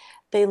 Or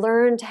they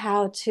learned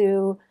how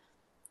to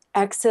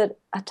exit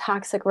a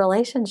toxic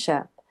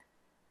relationship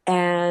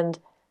and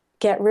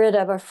get rid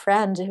of a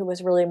friend who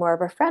was really more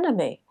of a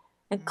frenemy,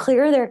 and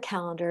clear their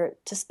calendar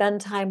to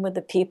spend time with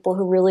the people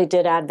who really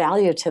did add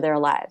value to their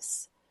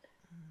lives.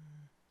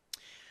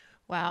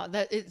 Wow,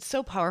 that it's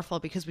so powerful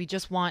because we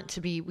just want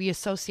to be, we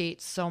associate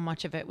so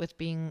much of it with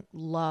being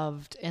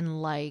loved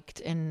and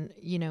liked and,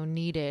 you know,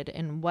 needed.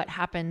 And what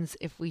happens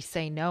if we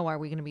say no? Are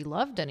we going to be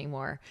loved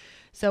anymore?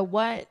 So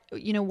what,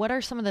 you know, what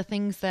are some of the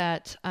things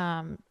that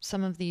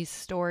some of these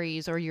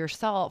stories or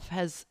yourself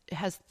has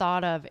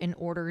thought of in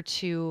order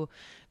to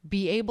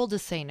be able to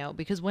say no?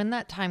 Because when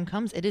that time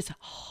comes, it is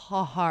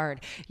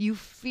hard. You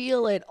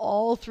feel it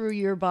all through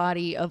your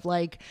body of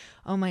like,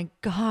 oh my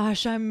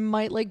gosh, I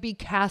might like be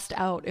cast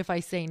out if I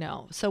say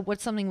no. So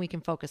what's something we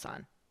can focus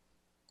on?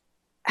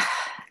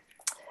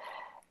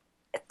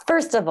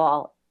 First of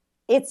all,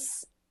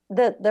 it's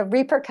the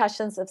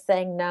repercussions of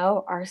saying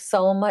no are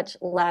so much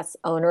less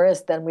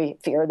onerous than we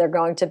fear they're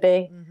going to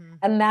be. Mm-hmm.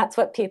 And that's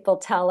what people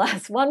tell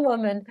us. One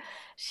woman,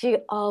 she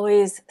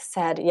always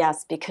said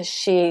yes because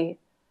she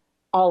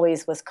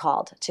always was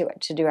called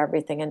to do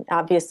everything. And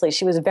obviously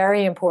she was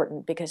very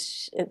important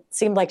because it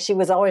seemed like she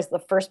was always the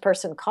first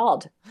person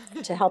called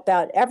to help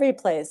out every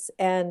place.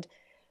 And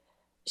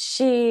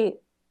she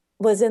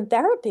was in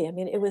therapy. I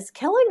mean, it was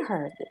killing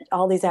her,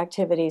 all these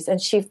activities.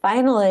 And she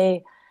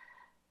finally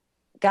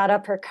got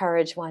up her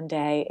courage one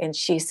day and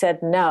she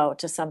said no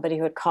to somebody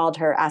who had called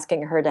her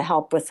asking her to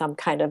help with some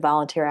kind of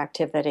volunteer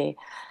activity.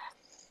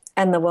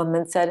 And the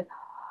woman said,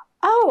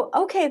 oh,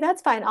 okay,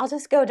 that's fine. I'll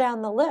just go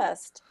down the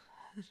list.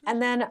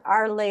 And then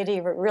our lady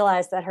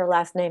realized that her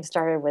last name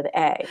started with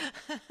A.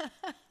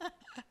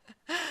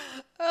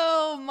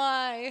 Oh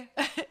my.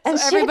 And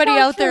so everybody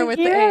out there with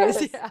years.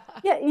 the A's.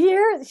 Yeah,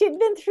 years. She'd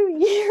been through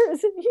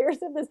years and years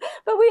of this.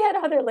 But we had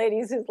other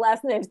ladies whose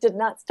last names did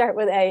not start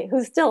with A,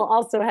 who still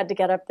also had to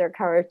get up their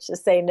courage to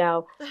say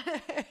no.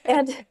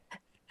 And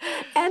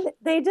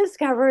they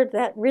discovered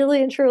that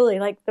really and truly,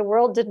 like, the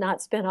world did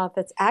not spin off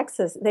its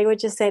axis. They would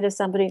just say to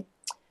somebody,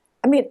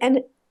 I mean,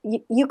 and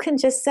you can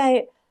just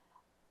say,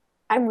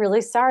 I'm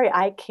really sorry,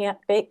 I can't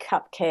bake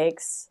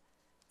cupcakes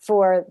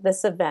for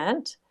this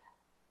event,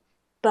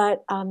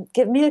 but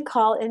give me a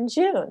call in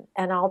June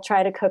and I'll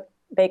try to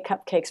bake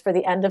cupcakes for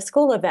the end of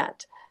school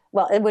event.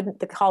 Well,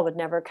 the call would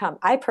never come.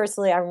 I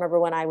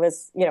remember when I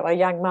was, a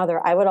young mother,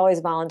 I would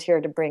always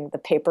volunteer to bring the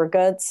paper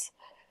goods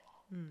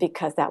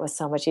because that was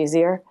so much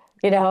easier.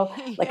 Like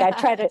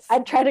yes.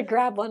 I'd try to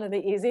grab one of the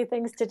easy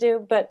things to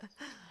do, but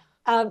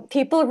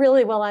people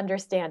really will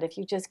understand if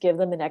you just give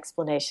them an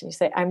explanation. You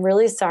say, I'm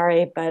really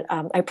sorry, but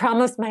I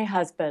promised my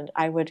husband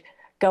I would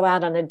go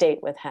out on a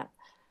date with him.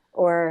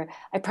 Or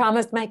I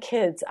promised my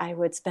kids I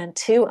would spend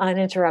 2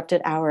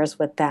 uninterrupted hours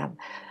with them.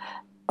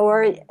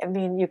 Or, I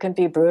mean, you can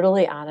be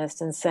brutally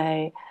honest and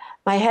say,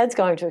 my head's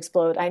going to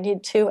explode. I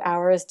need 2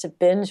 hours to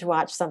binge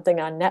watch something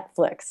on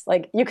Netflix.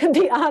 Like, you can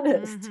be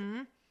honest.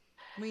 Mm-hmm.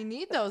 We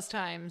need those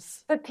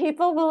times. But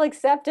people will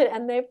accept it,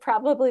 and they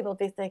probably will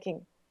be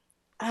thinking,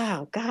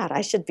 oh, God,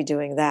 I should be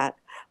doing that.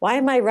 Why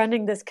am I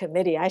running this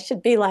committee? I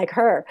should be like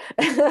her.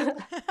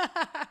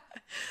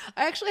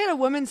 I actually had a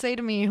woman say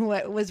to me who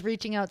was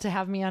reaching out to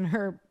have me on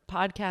her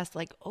podcast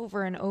like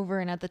over and over.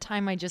 And at the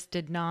time I just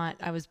did not,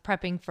 I was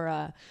prepping for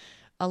a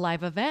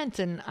live event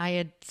and I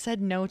had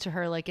said no to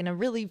her like in a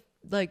really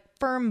like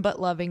firm but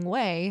loving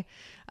way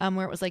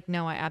where it was like,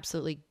 no, I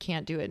absolutely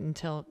can't do it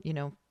until,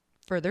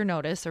 further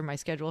notice or my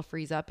schedule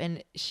frees up.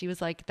 And she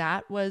was like,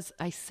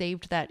 I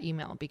saved that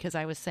email because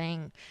I was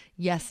saying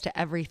yes to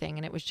everything.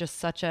 And it was just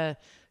such a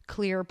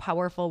clear,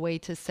 powerful way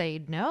to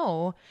say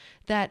no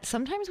that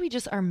sometimes we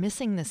just are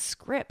missing the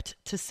script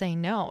to say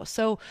no.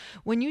 So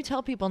when you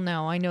tell people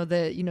no, I know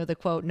the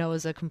quote, no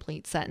is a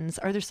complete sentence.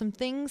 Are there some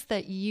things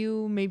that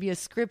maybe a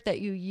script that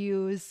you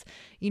use,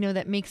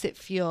 that makes it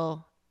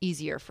feel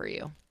easier for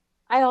you?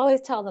 I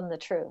always tell them the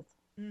truth.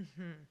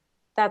 Mm-hmm.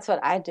 That's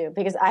what I do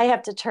because I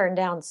have to turn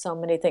down so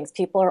many things.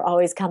 People are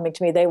always coming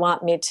to me. They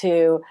want me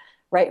to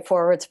write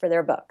forwards for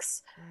their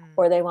books,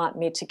 or they want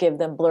me to give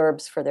them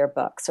blurbs for their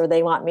books, or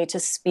they want me to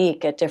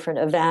speak at different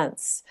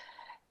events.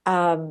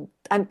 I'm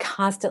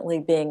constantly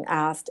being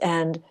asked,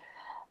 and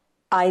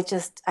I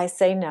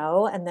say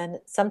no, and then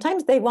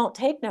sometimes they won't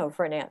take no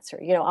for an answer.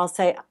 I'll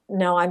say,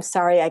 no, I'm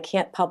sorry, I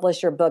can't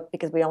publish your book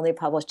because we only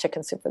publish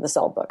Chicken Soup for the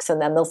Soul books,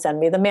 and then they'll send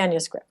me the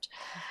manuscript.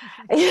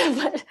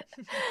 But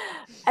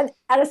and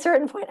at a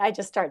certain point, I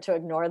just start to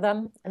ignore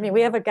them. I mean,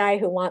 we have a guy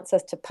who wants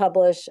us to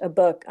publish a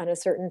book on a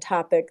certain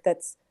topic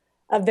that's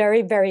a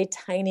very, very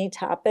tiny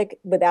topic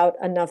without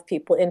enough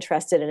people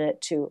interested in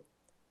it to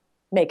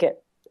make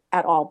it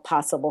at all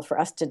possible for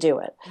us to do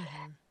it.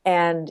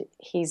 And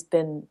he's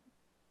been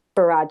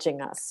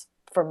barraging us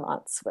for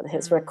months with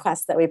his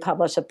request that we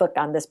publish a book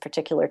on this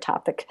particular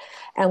topic.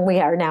 And we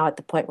are now at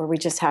the point where we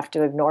just have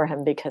to ignore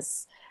him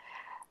because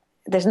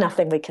there's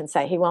nothing we can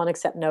say. He won't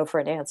accept no for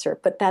an answer,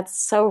 but that's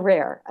so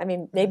rare. I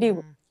mean, maybe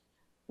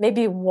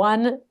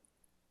 1/10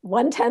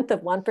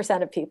 of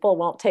 1% of people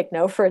won't take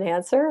no for an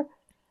answer.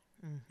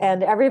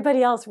 And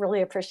everybody else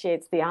really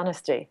appreciates the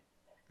honesty.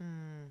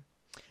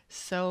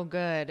 So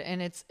good.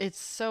 And it's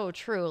so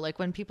true. Like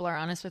when people are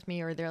honest with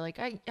me, or they're like,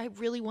 I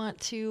really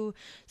want to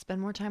spend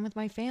more time with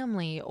my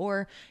family,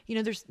 or,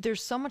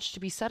 there's so much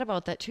to be said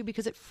about that too,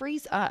 because it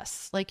frees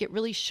us. Like it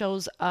really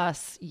shows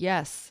us,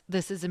 yes,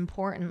 this is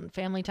important.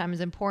 Family time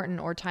is important,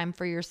 or time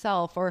for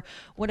yourself, or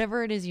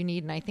whatever it is you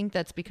need. And I think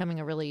that's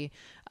becoming a really,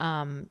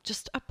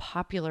 just a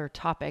popular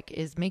topic,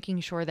 is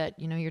making sure that,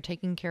 you're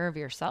taking care of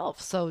yourself.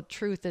 So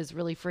truth is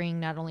really freeing,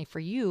 not only for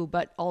you,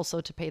 but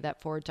also to pay that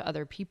forward to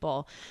other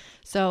people.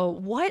 So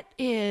what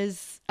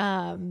is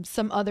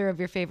some other of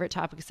your favorite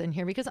topics in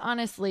here? Because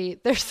honestly,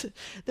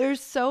 there's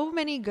so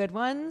many good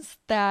ones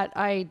that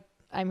I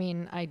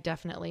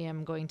definitely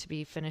am going to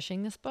be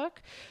finishing this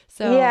book.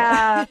 So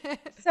yeah.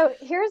 So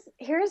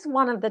here's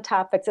one of the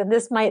topics, and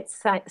this might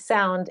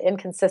sound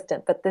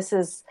inconsistent, but this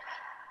is,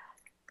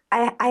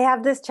 I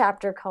have this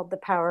chapter called The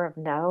Power of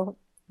No,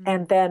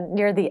 and then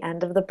near the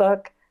end of the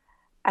book,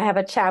 I have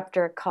a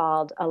chapter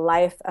called A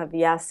Life of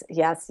Yes,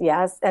 Yes,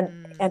 Yes,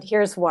 and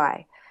here's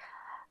why.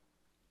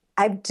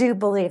 I do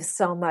believe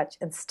so much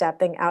in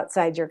stepping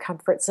outside your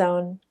comfort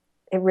zone.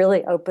 It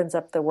really opens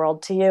up the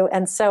world to you.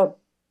 And so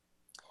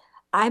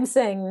I'm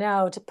saying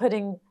no to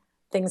putting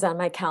things on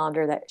my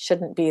calendar that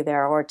shouldn't be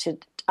there, or to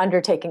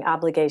undertaking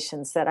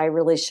obligations that I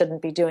really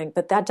shouldn't be doing.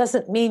 But that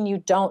doesn't mean you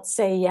don't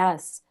say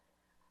yes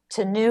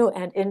to new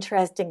and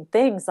interesting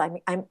things.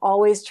 I'm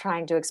always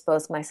trying to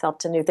expose myself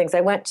to new things.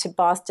 I went to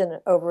Boston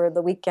over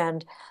the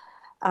weekend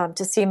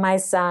to see my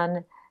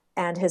son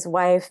and his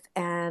wife,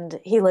 and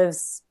he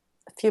lives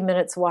a few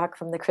minutes walk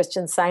from the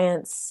Christian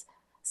Science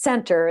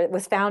Center. It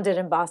was founded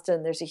in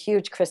Boston. There's a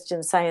huge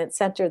Christian Science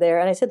Center there.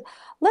 And I said,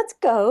 let's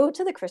go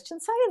to the Christian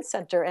Science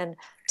Center and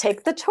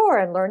take the tour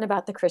and learn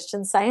about the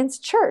Christian Science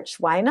Church.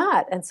 Why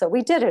not? And so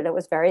we did it. It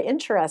was very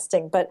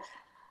interesting. But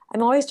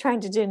I'm always trying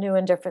to do new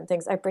and different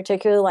things. I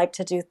particularly like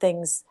to do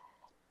things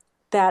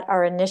that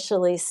are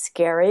initially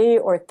scary,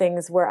 or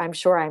things where I'm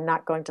sure I'm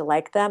not going to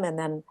like them, and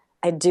then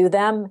I do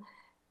them.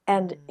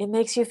 And it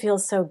makes you feel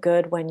so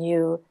good when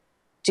you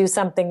do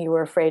something you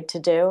were afraid to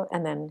do,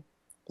 and then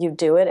you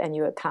do it and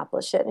you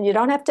accomplish it. And you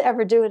don't have to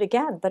ever do it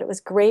again, but it was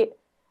great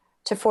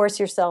to force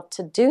yourself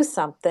to do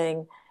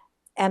something.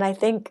 And I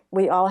think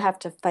we all have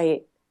to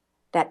fight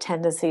that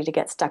tendency to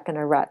get stuck in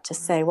a rut, to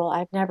say, well,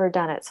 I've never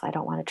done it, so I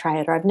don't want to try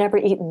it. Or I've never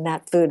eaten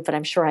that food, but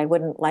I'm sure I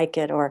wouldn't like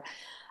it. Or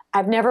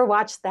I've never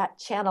watched that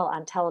channel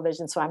on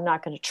television, so I'm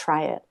not going to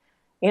try it.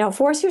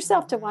 Force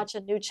yourself to watch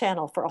a new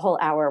channel for a whole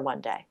hour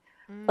one day.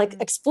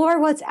 Like, explore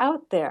what's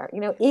out there.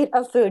 Eat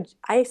a food.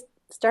 I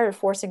started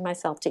forcing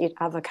myself to eat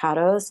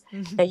avocados.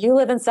 Now, you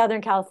live in Southern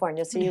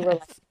California, so you were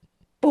like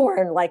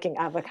born liking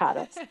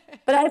avocados.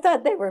 But I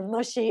thought they were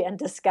mushy and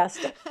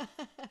disgusting.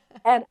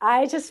 And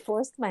I just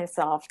forced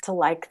myself to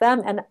like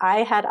them. And I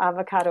had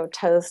avocado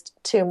toast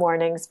 2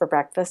 mornings for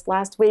breakfast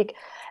last week.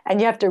 And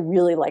you have to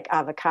really like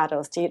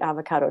avocados to eat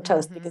avocado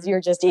toast, because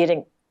you're just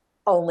eating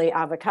only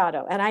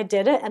avocado. And I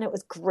did it, and it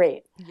was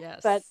great.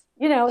 Yes. But,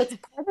 it's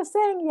part of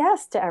saying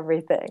yes to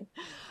everything.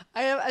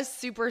 I have a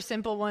super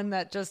simple one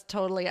that just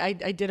totally, I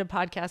did a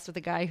podcast with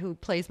a guy who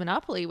plays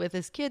Monopoly with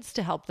his kids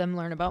to help them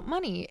learn about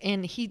money.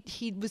 And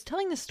he was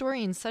telling the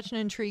story in such an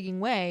intriguing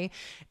way.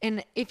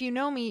 And if you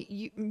know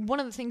me, one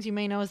of the things you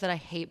may know is that I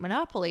hate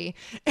Monopoly.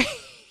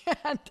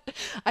 And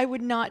I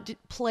would not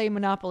play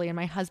Monopoly. And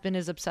my husband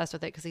is obsessed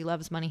with it because he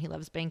loves money. He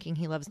loves banking.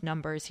 He loves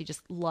numbers. He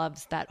just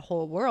loves that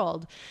whole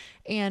world.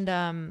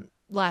 And,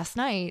 last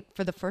night,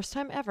 for the first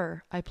time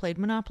ever, I played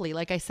Monopoly.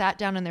 Like I sat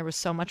down and there was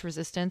so much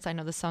resistance. I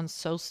know this sounds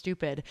so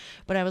stupid,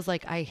 but I was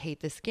like, I hate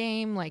this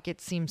game. Like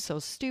it seems so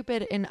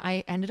stupid. And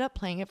I ended up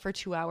playing it for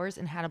 2 hours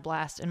and had a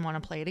blast and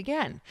want to play it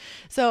again.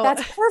 So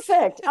that's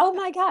perfect. Oh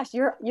my gosh,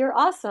 you're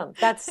awesome.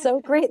 That's so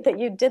great that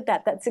you did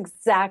that. That's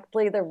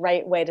exactly the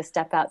right way to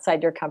step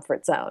outside your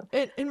comfort zone.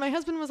 And my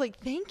husband was like,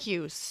 thank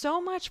you so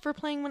much for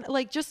playing.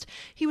 Like just,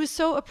 he was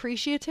so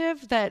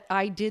appreciative that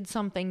I did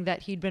something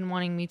that he'd been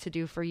wanting me to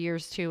do for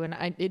years too.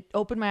 And it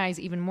opened my eyes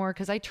even more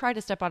because I try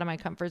to step out of my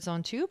comfort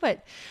zone too.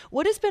 But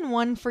what has been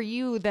one for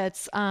you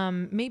that's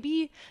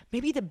maybe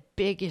the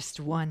biggest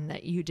one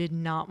that you did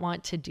not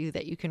want to do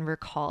that you can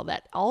recall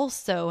that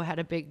also had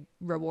a big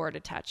reward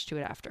attached to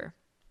it after?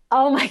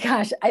 Oh my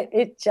gosh,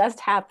 it just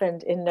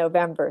happened in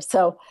November.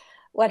 So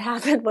what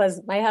happened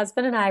was my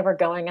husband and I were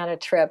going on a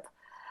trip.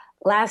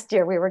 Last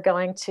year we were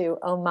going to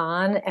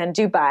Oman and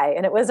Dubai,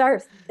 and it was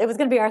going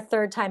to be our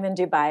third time in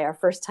Dubai, our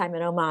first time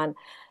in Oman.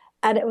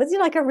 And it was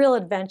like a real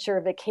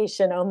adventure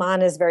vacation.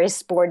 Oman is very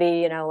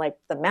sporty, like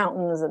the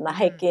mountains and the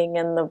hiking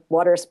and the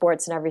water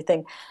sports and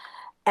everything.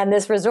 And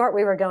this resort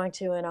we were going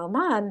to in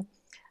Oman,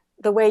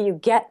 the way you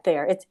get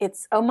there,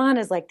 it's Oman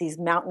is like these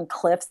mountain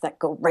cliffs that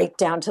go right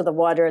down to the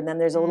water, and then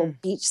there's a little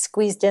beach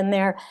squeezed in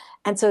there.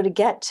 And so to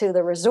get to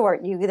the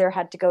resort, you either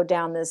had to go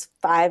down this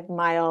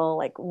 5-mile,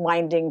 like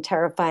winding,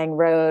 terrifying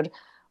road,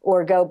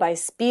 or go by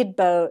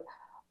speedboat,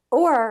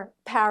 or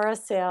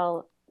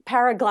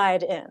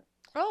paraglide in.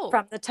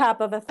 From the top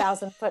of a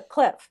 1,000-foot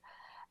cliff.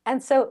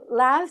 And so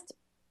last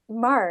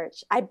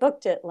March, I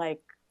booked it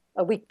like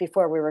a week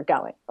before we were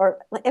going, or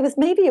it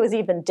was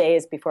even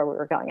days before we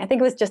were going. I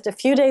think it was just a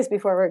few days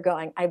before we were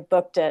going, I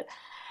booked it.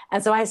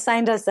 And so I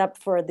signed us up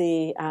for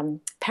the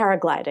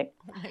paragliding.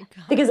 Oh my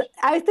gosh. Because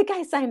I think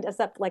I signed us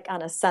up like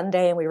on a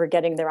Sunday and we were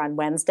getting there on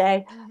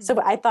Wednesday. Mm-hmm. So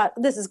I thought,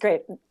 this is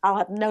great. I'll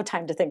have no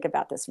time to think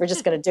about this. We're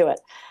just going to do it.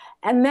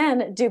 And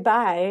then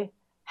Dubai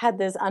had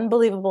this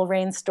unbelievable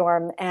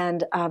rainstorm,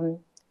 and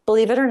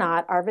believe it or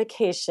not, our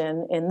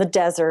vacation in the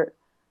desert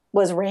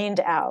was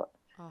rained out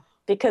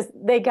because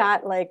they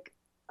got like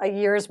a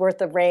year's worth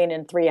of rain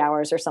in 3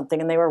 hours or something,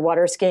 and they were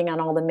water skiing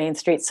on all the main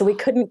streets, so we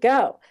couldn't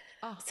go.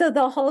 So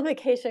the whole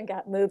vacation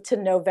got moved to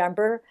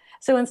November.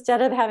 So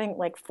instead of having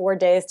like 4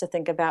 days to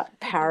think about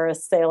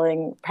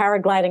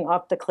paragliding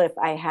off the cliff,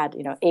 I had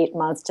 8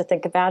 months to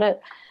think about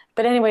it.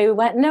 But anyway, we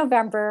went in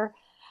November.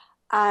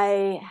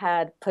 I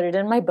had put it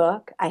in my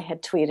book. I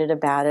had tweeted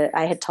about it.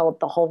 I had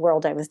told the whole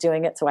world I was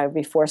doing it, so I would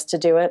be forced to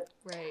do it.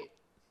 Right.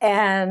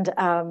 And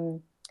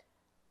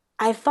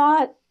I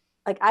thought,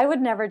 like, I would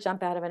never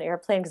jump out of an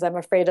airplane because I'm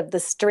afraid of the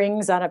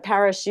strings on a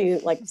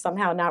parachute, like,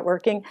 somehow not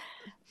working.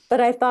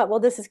 But I thought, well,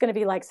 this is going to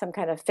be like some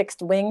kind of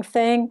fixed wing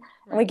thing.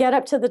 Right. And we get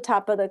up to the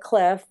top of the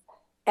cliff,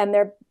 and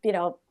they're,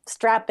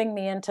 strapping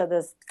me into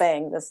this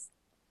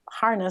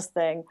harness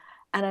thing.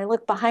 And I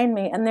look behind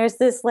me, and there's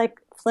this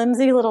like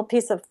flimsy little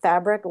piece of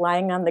fabric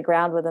lying on the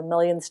ground with a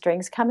million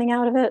strings coming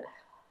out of it.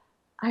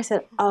 I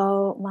said,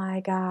 oh my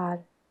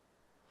God,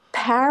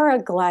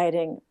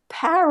 paragliding,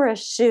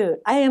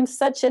 parachute. I am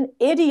such an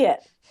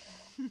idiot.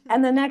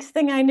 And the next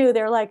thing I knew,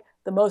 they're like,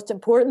 the most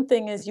important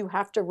thing is you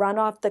have to run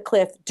off the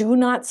cliff. Do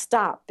not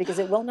stop, because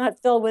it will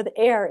not fill with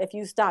air if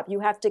you stop. You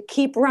have to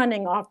keep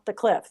running off the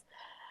cliff.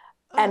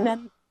 And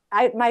then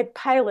my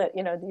pilot,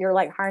 you're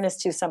like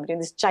harnessed to somebody,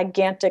 this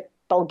gigantic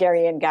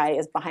Bulgarian guy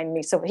is behind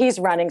me. So he's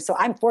running. So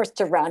I'm forced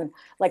to run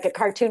like a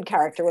cartoon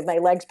character with my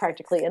legs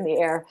practically in the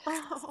air.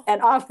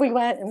 And off we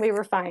went, and we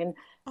were fine.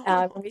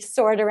 We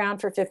soared around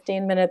for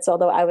 15 minutes,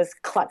 although I was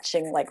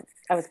clutching. Like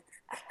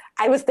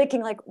I was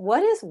thinking, like,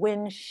 what is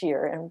wind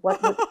shear, and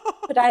what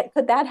could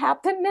that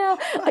happen now?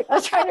 Like, I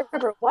was trying to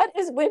remember, what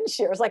is wind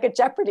shear? It was like a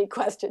Jeopardy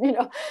question,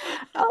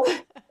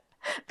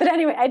 But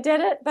anyway, I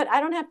did it, but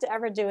I don't have to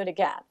ever do it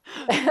again.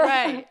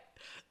 Right.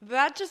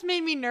 That just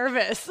made me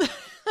nervous.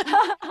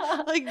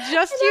 Like,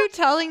 just you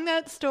telling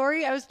that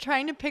story, I was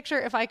trying to picture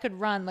if I could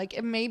run,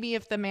 like maybe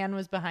if the man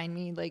was behind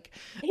me, like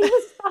he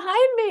was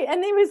behind me,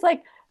 and he was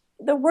like,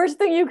 the worst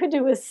thing you could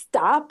do is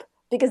stop,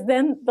 because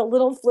then the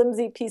little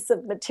flimsy piece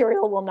of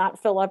material will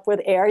not fill up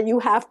with air. You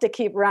have to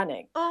keep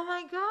running. Oh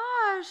my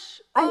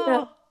gosh. I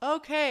know.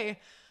 Okay.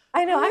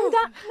 I know. I'm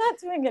not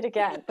doing it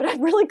again, but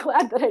I'm really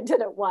glad that I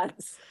did it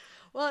once.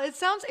 Well, it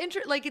sounds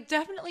like it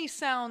definitely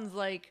sounds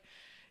like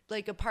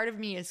a part of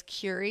me is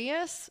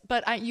curious,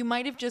 but you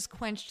might have just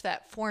quenched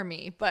that for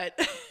me. But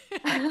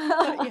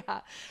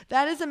yeah,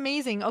 that is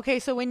amazing. Okay,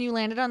 so when you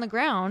landed on the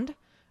ground,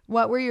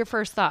 what were your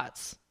first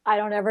thoughts? I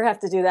don't ever have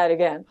to do that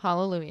again.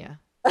 Hallelujah.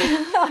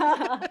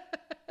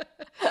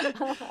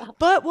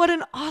 But what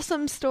an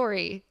awesome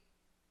story.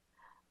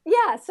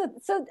 Yeah,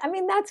 so I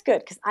mean, that's good,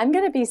 because I'm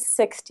going to be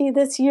 60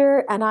 this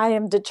year, and I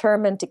am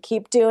determined to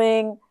keep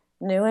doing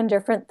new and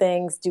different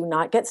things. Do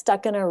not get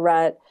stuck in a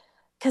rut,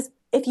 because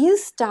if you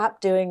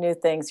stop doing new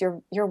things,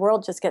 your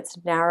world just gets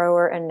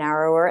narrower and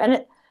narrower.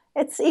 And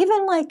it's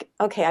even like,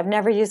 okay, I've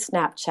never used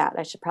Snapchat.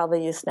 I should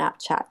probably use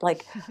Snapchat.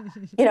 Like,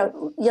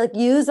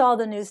 use all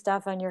the new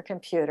stuff on your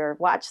computer.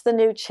 Watch the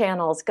new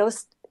channels. Go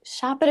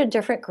shop at a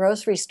different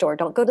grocery store.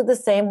 Don't go to the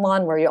same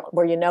one where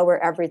you know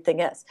where everything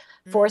is.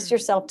 Force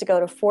yourself to go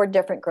to 4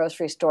 different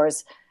grocery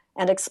stores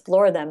and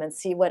explore them and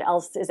see what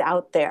else is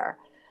out there.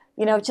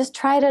 Just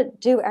try to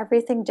do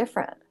everything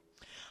different.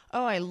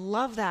 Oh, I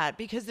love that,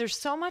 because there's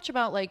so much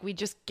about like we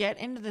just get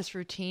into this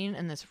routine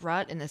and this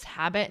rut and this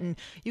habit, and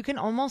you can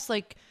almost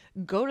like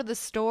go to the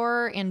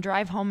store and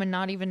drive home and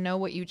not even know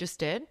what you just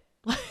did.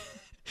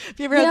 Have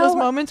you ever had those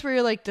moments where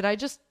you're like, did I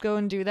just go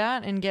and do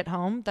that and get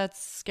home? That's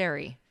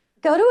scary.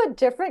 Go to a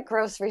different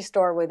grocery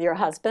store with your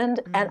husband,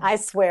 and I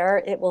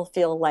swear it will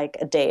feel like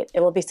a date.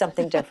 It will be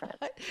something different.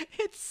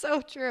 It's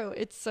so true.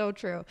 It's so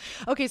true.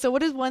 Okay, so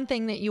what is one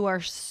thing that you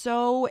are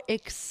so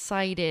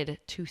excited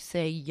to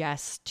say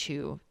yes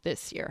to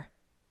this year?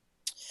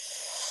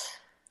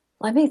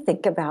 Let me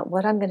think about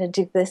what I'm going to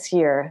do this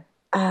year.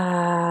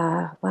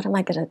 What am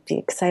I going to be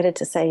excited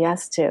to say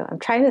yes to? I'm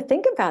trying to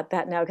think about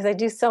that now because I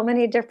do so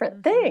many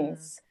different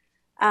things.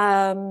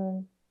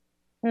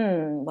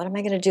 What am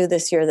I going to do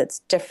this year that's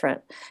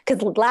different?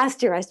 Because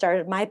last year I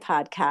started my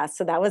podcast,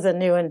 so that was a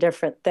new and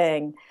different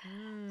thing.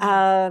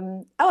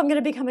 I'm going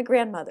to become a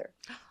grandmother.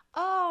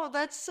 Oh,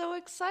 that's so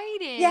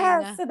exciting.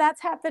 Yeah, so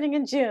that's happening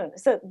in June.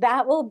 So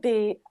that will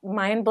be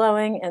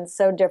mind-blowing and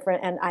so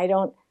different, and I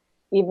don't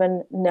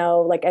even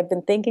know. Like, I've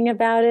been thinking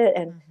about it,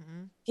 and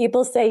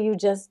people say you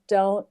just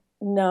don't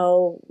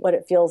know what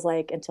it feels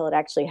like until it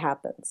actually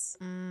happens.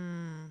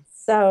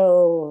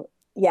 So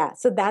yeah,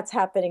 so that's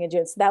happening in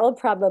June. So that will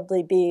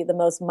probably be the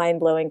most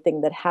mind-blowing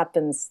thing that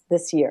happens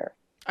this year.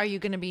 Are you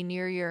going to be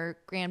near your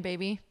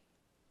grandbaby?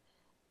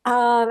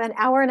 An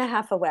hour and a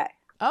half away.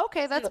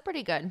 Okay, that's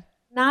pretty good.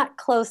 Not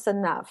close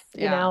enough,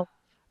 you know.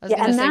 I was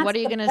going to say, what are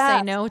you going to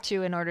say no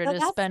to in order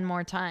to spend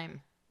more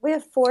time? We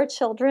have 4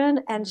 children,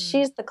 and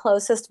she's the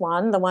closest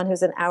one, the one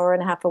who's an hour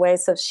and a half away,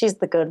 so she's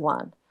the good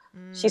one.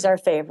 She's our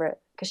favorite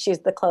because she's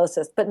the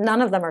closest, but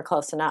none of them are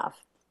close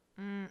enough.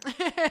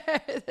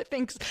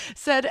 Thanks.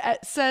 Said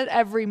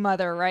every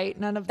mother, right?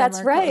 None of them.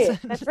 That's right.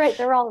 That's right.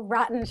 They're all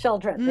rotten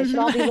children. They should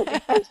all be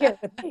living right here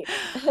with me.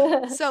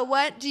 So,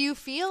 what do you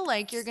feel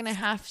like you're going to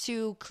have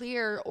to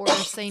clear or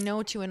say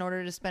no to in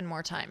order to spend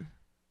more time?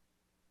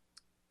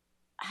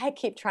 I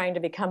keep trying to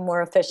become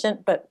more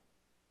efficient, but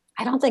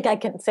I don't think I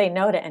can say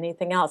no to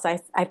anything else.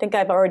 I think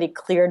I've already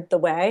cleared the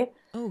way.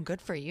 Oh,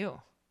 good for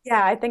you.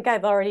 Yeah, I think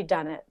I've already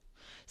done it.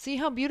 See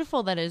how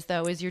beautiful that is,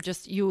 though, is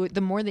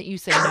the more that you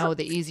say no,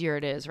 the easier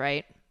it is,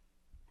 right?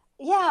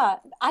 Yeah.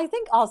 I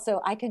think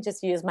also I can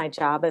just use my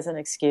job as an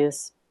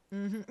excuse.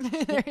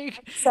 There you go.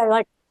 So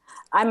like,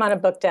 I'm on a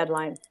book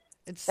deadline.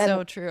 It's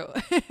so true.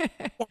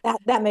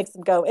 that makes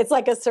them go. It's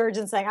like a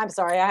surgeon saying, I'm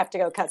sorry, I have to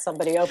go cut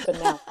somebody open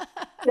now.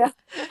 Yeah.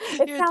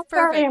 It sounds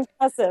very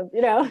impressive,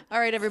 you know. All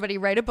right, everybody,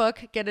 write a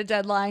book, get a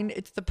deadline.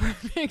 It's the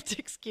perfect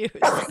excuse.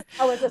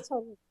 Oh, it's a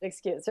total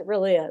excuse. It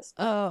really is.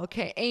 Oh,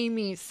 okay.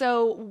 Amy,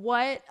 so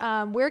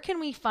where can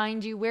we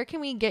find you? Where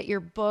can we get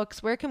your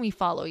books? Where can we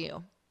follow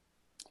you?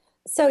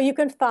 So you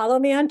can follow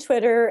me on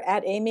Twitter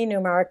at Amy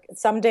Newmark.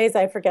 Some days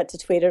I forget to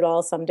tweet it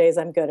all. Some days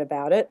I'm good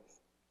about it.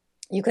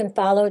 You can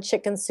follow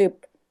Chicken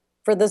Soup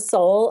for the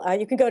Soul.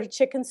 You can go to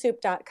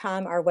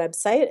chickensoup.com, our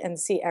website, and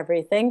see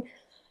everything.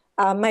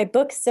 My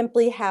book,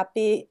 Simply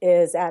Happy,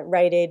 is at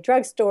Rite Aid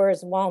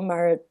drugstores,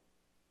 Walmart,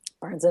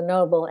 Barnes &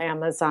 Noble,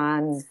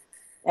 Amazon,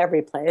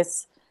 every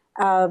place.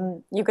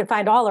 You can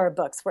find all our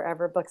books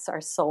wherever books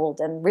are sold,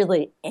 and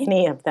really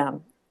any of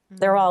them.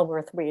 They're all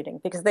worth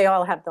reading because they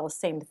all have those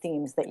same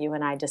themes that you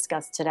and I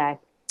discussed today.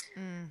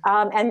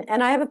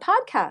 And I have a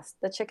podcast,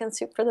 the Chicken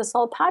Soup for the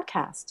Soul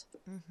podcast.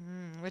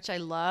 Which I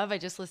love. I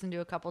just listened to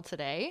a couple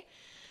today.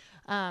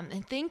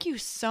 And thank you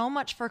so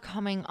much for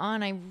coming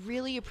on. I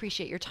really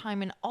appreciate your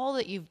time and all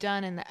that you've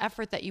done and the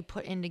effort that you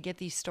put in to get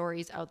these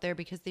stories out there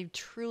because they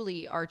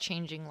truly are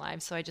changing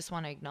lives. So I just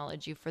want to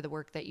acknowledge you for the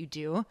work that you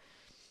do.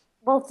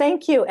 Well,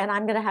 thank you. And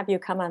I'm going to have you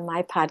come on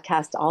my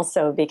podcast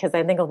also because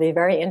I think it'll be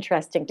very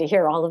interesting to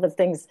hear all of the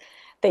things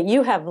that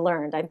you have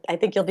learned. I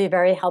think you'll be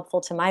very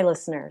helpful to my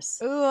listeners.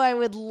 Oh, I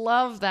would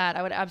love that.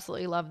 I would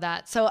absolutely love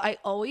that. So I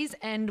always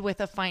end with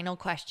a final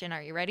question.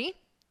 Are you ready?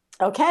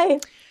 Okay.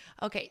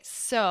 Okay.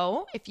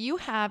 So if you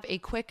have a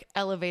quick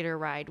elevator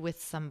ride with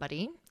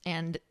somebody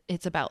and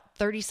it's about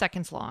 30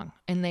 seconds long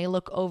and they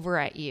look over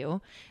at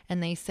you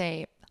and they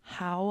say,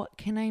 "How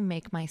can I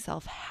make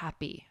myself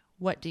happy?"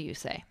 What do you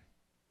say?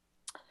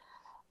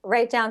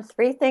 Write down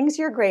 3 things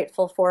you're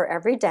grateful for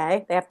every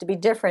day. They have to be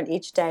different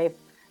each day.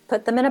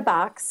 Put them in a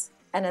box,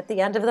 and at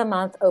the end of the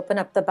month, open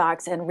up the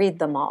box and read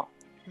them all.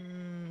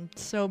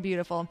 So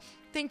beautiful.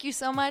 Thank you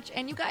so much.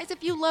 And you guys,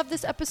 if you love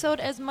this episode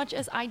as much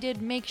as I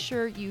did, make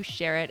sure you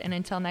share it. And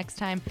until next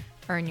time,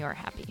 earn your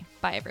happy.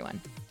 Bye,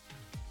 everyone.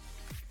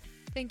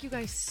 Thank you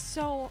guys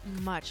so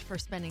much for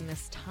spending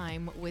this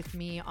time with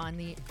me on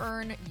the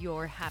Earn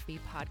Your Happy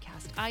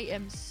podcast. I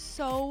am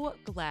so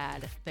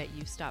glad that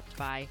you stopped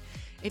by.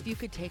 If you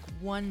could take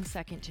 1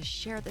 second to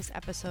share this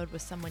episode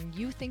with someone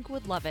you think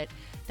would love it,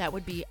 that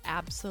would be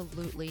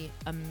absolutely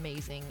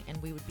amazing,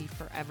 and we would be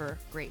forever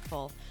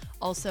grateful.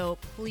 Also,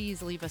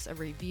 please leave us a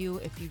review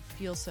if you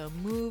feel so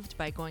moved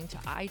by going to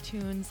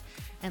iTunes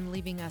and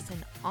leaving us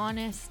an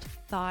honest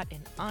thought,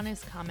 an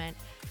honest comment.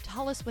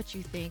 Tell us what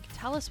you think.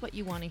 Tell us what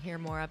you want to hear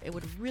more of. It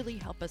would really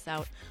help us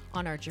out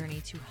on our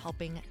journey to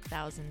helping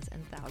thousands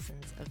and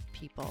thousands of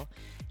people.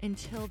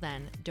 Until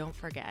then, don't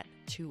forget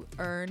to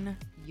earn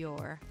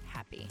your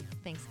happy.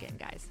 Thanks again,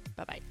 guys.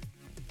 Bye-bye.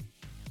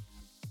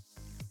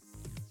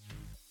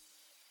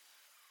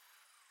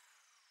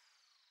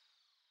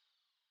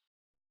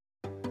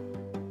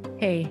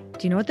 Hey,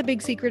 do you know what the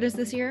big secret is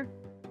this year?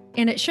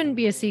 And it shouldn't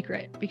be a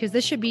secret because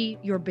this should be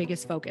your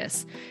biggest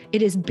focus.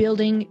 It is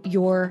building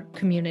your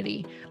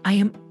community. I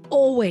am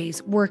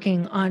always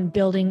working on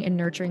building and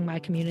nurturing my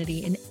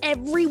community, and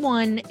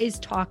everyone is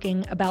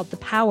talking about the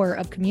power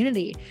of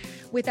community.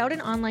 Without an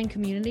online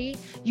community,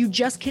 you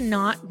just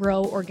cannot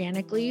grow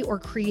organically or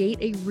create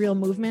a real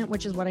movement,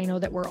 which is what I know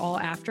that we're all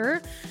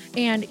after.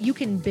 And you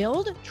can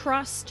build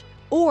trust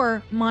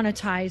or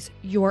monetize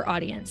your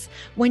audience.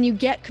 When you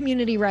get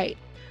community right,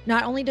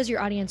 not only does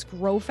your audience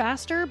grow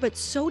faster, but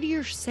so do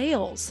your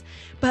sales.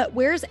 But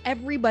where's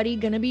everybody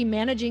going to be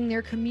managing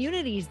their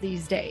communities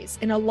these days?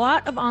 And a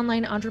lot of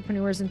online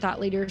entrepreneurs and thought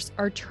leaders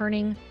are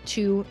turning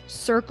to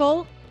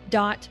Circle.so.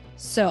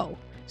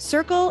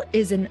 Circle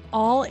is an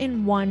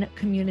all-in-one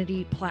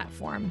community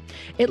platform.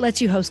 It lets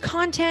you host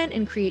content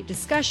and create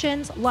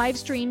discussions, live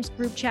streams,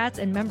 group chats,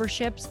 and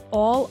memberships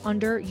all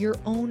under your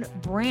own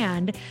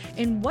brand.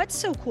 And what's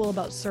so cool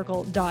about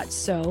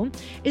Circle.so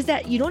is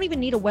that you don't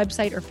even need a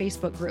website or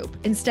Facebook group.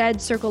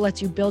 Instead, Circle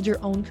lets you build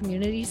your own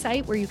community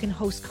site where you can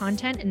host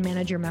content and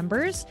manage your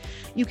members.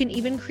 You can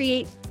even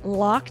create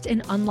locked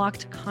and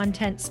unlocked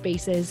content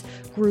spaces,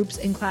 groups,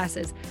 and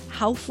classes.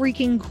 How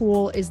freaking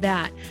cool is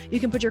that?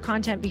 You can put your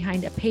content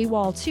behind a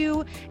paywall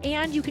too,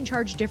 and you can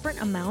charge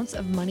different amounts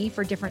of money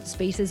for different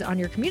spaces on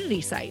your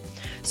community site.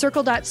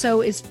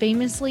 Circle.so is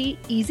famously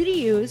easy to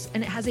use,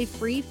 and it has a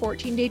free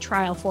 14-day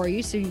trial for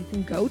you, so you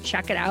can go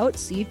check it out,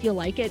 see if you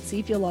like it, see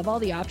if you love all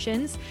the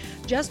options.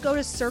 Just go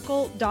to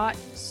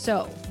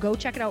Circle.so. Go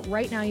check it out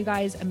right now, you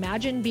guys.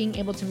 Imagine being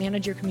able to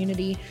manage your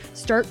community,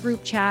 start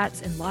group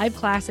chats and live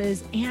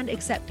classes, and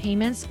accept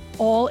payments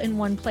all in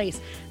one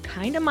place.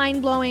 Kind of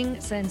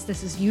mind-blowing since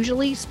this is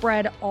usually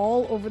spread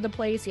all over the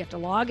place. You have to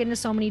log into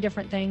so many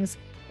different things.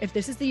 If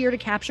this is the year to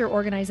capture,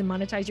 organize, and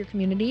monetize your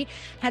community,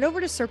 head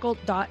over to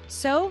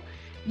Circle.so.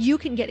 You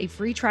can get a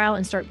free trial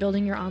and start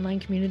building your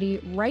online community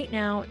right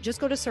now. Just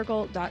go to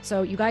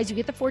Circle.so. You guys, you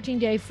get the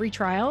 14-day free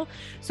trial.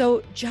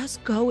 So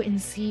just go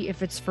and see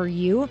if it's for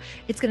you.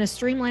 It's going to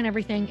streamline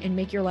everything and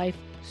make your life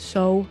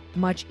so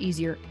much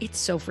easier. It's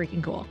so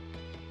freaking cool.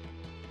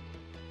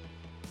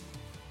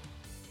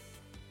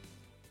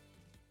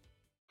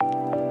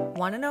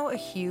 Want to know a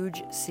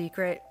huge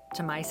secret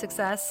to my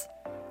success?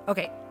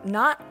 Okay,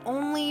 not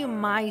only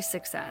my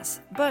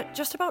success, but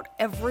just about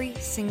every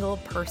single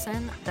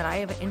person that I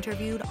have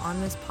interviewed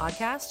on this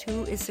podcast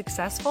who is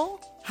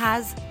successful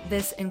has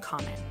this in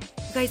common.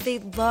 You guys, they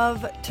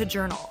love to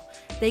journal.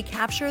 They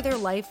capture their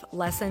life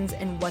lessons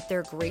and what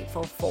they're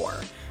grateful for.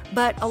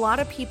 But a lot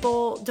of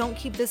people don't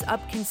keep this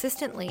up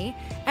consistently.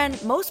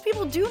 And most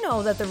people do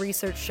know that the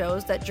research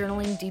shows that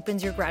journaling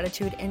deepens your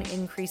gratitude and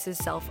increases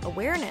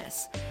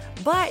self-awareness.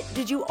 But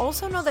did you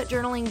also know that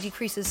journaling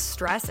decreases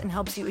stress and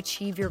helps you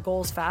achieve your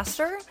goals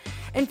faster?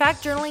 In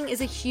fact, journaling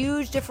is a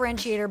huge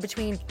differentiator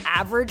between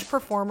average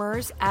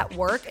performers at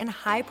work and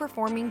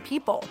high-performing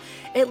people.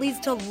 It leads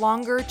to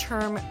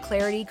longer-term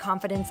clarity,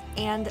 confidence,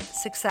 and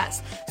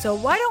success. So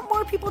why don't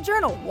more people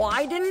journal?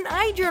 Why didn't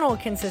I journal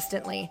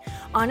consistently?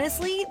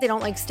 Honestly, they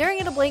don't like staring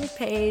at a blank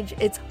page.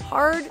 It's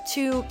hard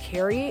to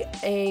carry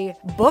a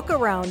book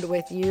around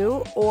with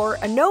you or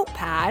a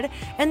notepad,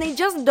 and they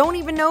just don't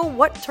even know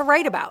what to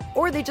write about,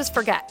 or they just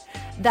forget.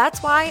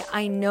 That's why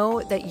I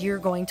know that you're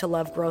going to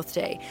love Growth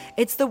Day.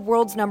 It's the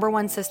world's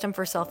 #1 system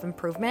for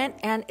self-improvement,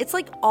 and it's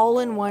like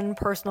all-in-one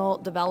personal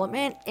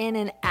development in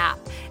an app.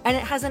 And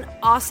it has an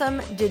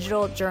awesome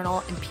digital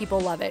journal, and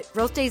people love it.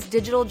 Growth Day's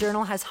digital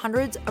journal has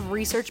hundreds of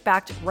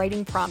research-backed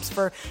writing prompts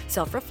for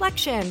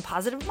self-reflection,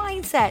 positive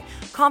mindset,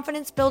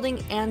 confidence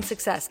building, and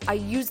success. I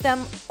use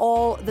them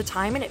all the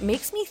time, and it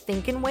makes me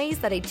think in ways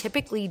that I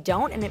typically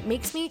don't, and it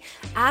makes me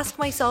ask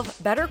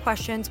myself better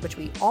questions, which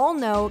we all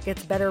know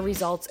gets better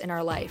results in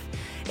our life.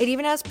 It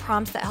even has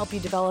prompts that help you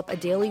develop a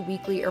daily,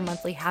 weekly, or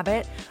monthly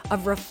habit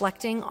of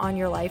reflecting on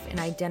your life and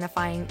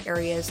identifying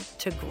areas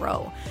to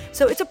grow.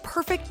 So it's a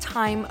perfect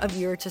time of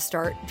year to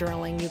start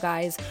journaling, you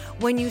guys.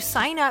 When you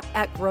sign up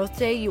at Growth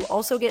Day, you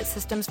also get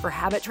systems for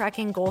habit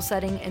tracking, goal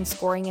setting, and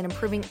scoring, and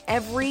improving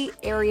every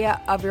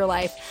area of your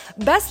life.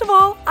 Best of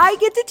all, I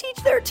get to teach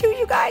there too,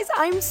 you guys.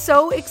 I'm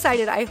so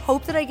excited. I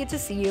hope that I get to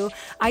see you.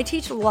 I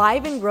teach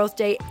live in Growth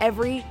Day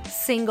every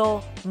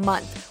single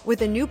month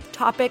with a new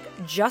topic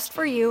just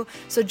for you.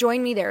 So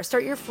join me there.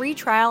 Start your free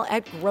trial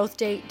at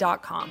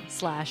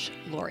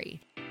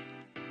growthday.com/Lori.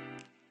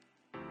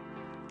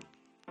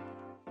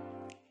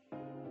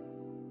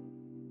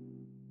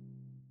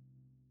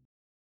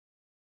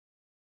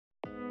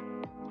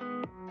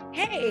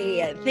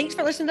 thanks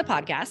for listening to the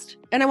podcast.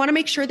 And I want to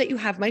make sure that you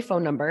have my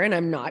phone number, and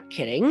I'm not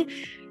kidding.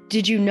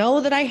 Did you know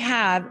that I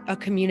have a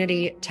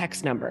community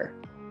text number?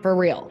 For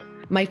real.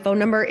 My phone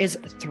number is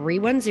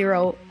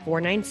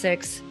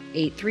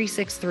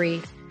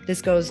 310-496-8363. This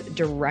goes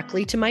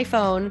directly to my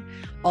phone.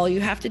 All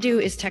you have to do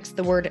is text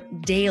the word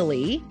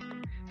daily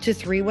to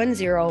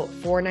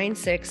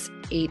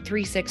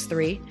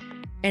 310-496-8363.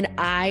 And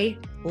I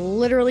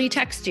literally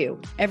text you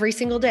every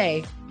single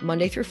day,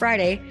 Monday through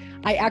Friday.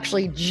 I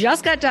actually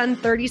just got done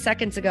 30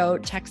 seconds ago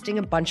texting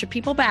a bunch of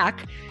people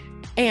back,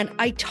 and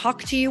I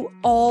talk to you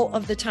all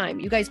of the time.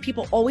 You guys,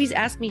 people always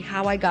ask me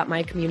how I got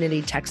my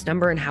community text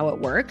number and how it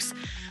works.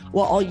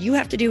 Well, all you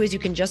have to do is you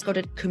can just go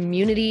to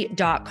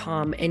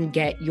community.com and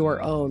get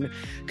your own.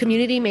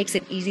 Community makes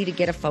it easy to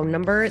get a phone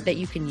number that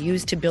you can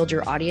use to build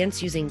your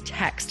audience using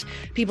text.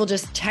 People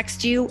just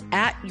text you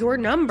at your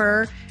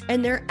number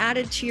and they're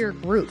added to your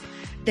group.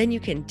 Then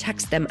you can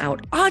text them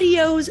out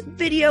audios,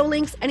 video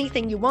links,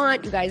 anything you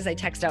want. You guys, I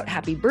text out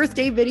happy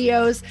birthday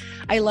videos.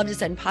 I love to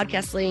send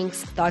podcast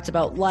links, thoughts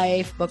about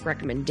life, book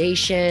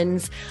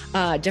recommendations,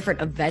 different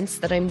events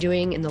that I'm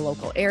doing in the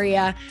local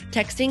area.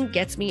 Texting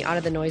gets me out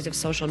of the noise of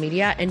social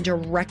media and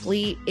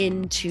directly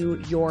into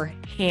your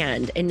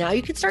hand. And now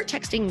you can start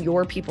texting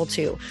your people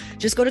too.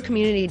 Just go to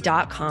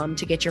community.com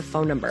to get your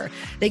phone number.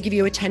 They give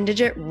you a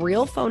 10-digit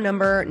real phone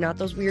number, not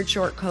those weird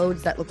short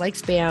codes that look like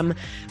spam,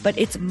 but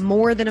it's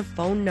more than a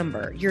phone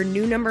number. Your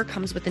new number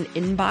comes with an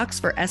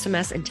inbox for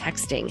SMS and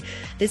texting.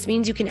 This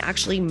means you can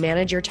actually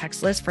manage your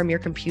text list from your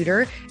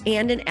computer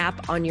and an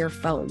app on your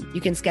phone. You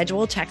can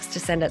schedule text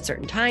to send at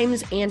certain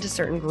times and to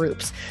certain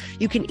groups.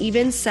 You can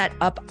even set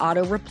up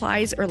auto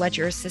replies or let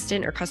your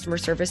assistant or customer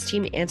service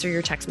team answer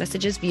your text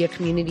messages via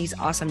Community's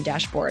awesome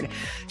dashboard.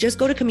 Just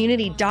go to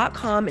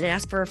community.com and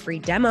ask for a free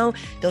demo.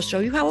 They'll show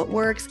you how it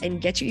works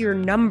and get you your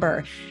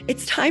number.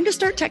 It's time to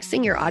start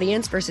texting your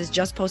audience versus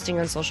just posting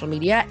on social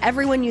media.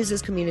 Everyone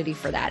uses Community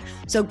for that.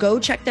 So go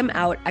check them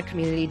out at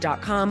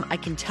community.com. I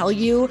can tell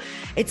you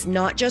it's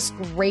not just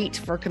great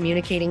for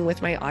communicating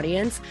with my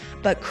audience,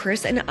 but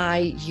Chris and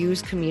I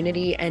use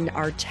Community and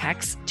our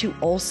texts to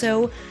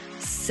also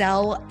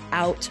sell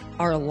out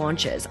our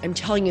launches. I'm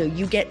telling you,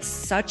 you get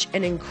such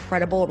an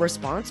incredible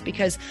response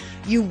because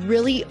you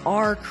really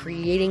are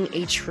creating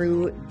a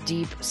true,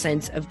 deep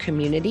sense of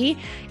community,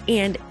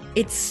 and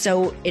it's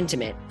so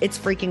intimate. It's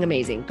freaking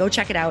amazing. Go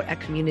check it out at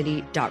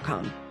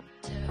community.com.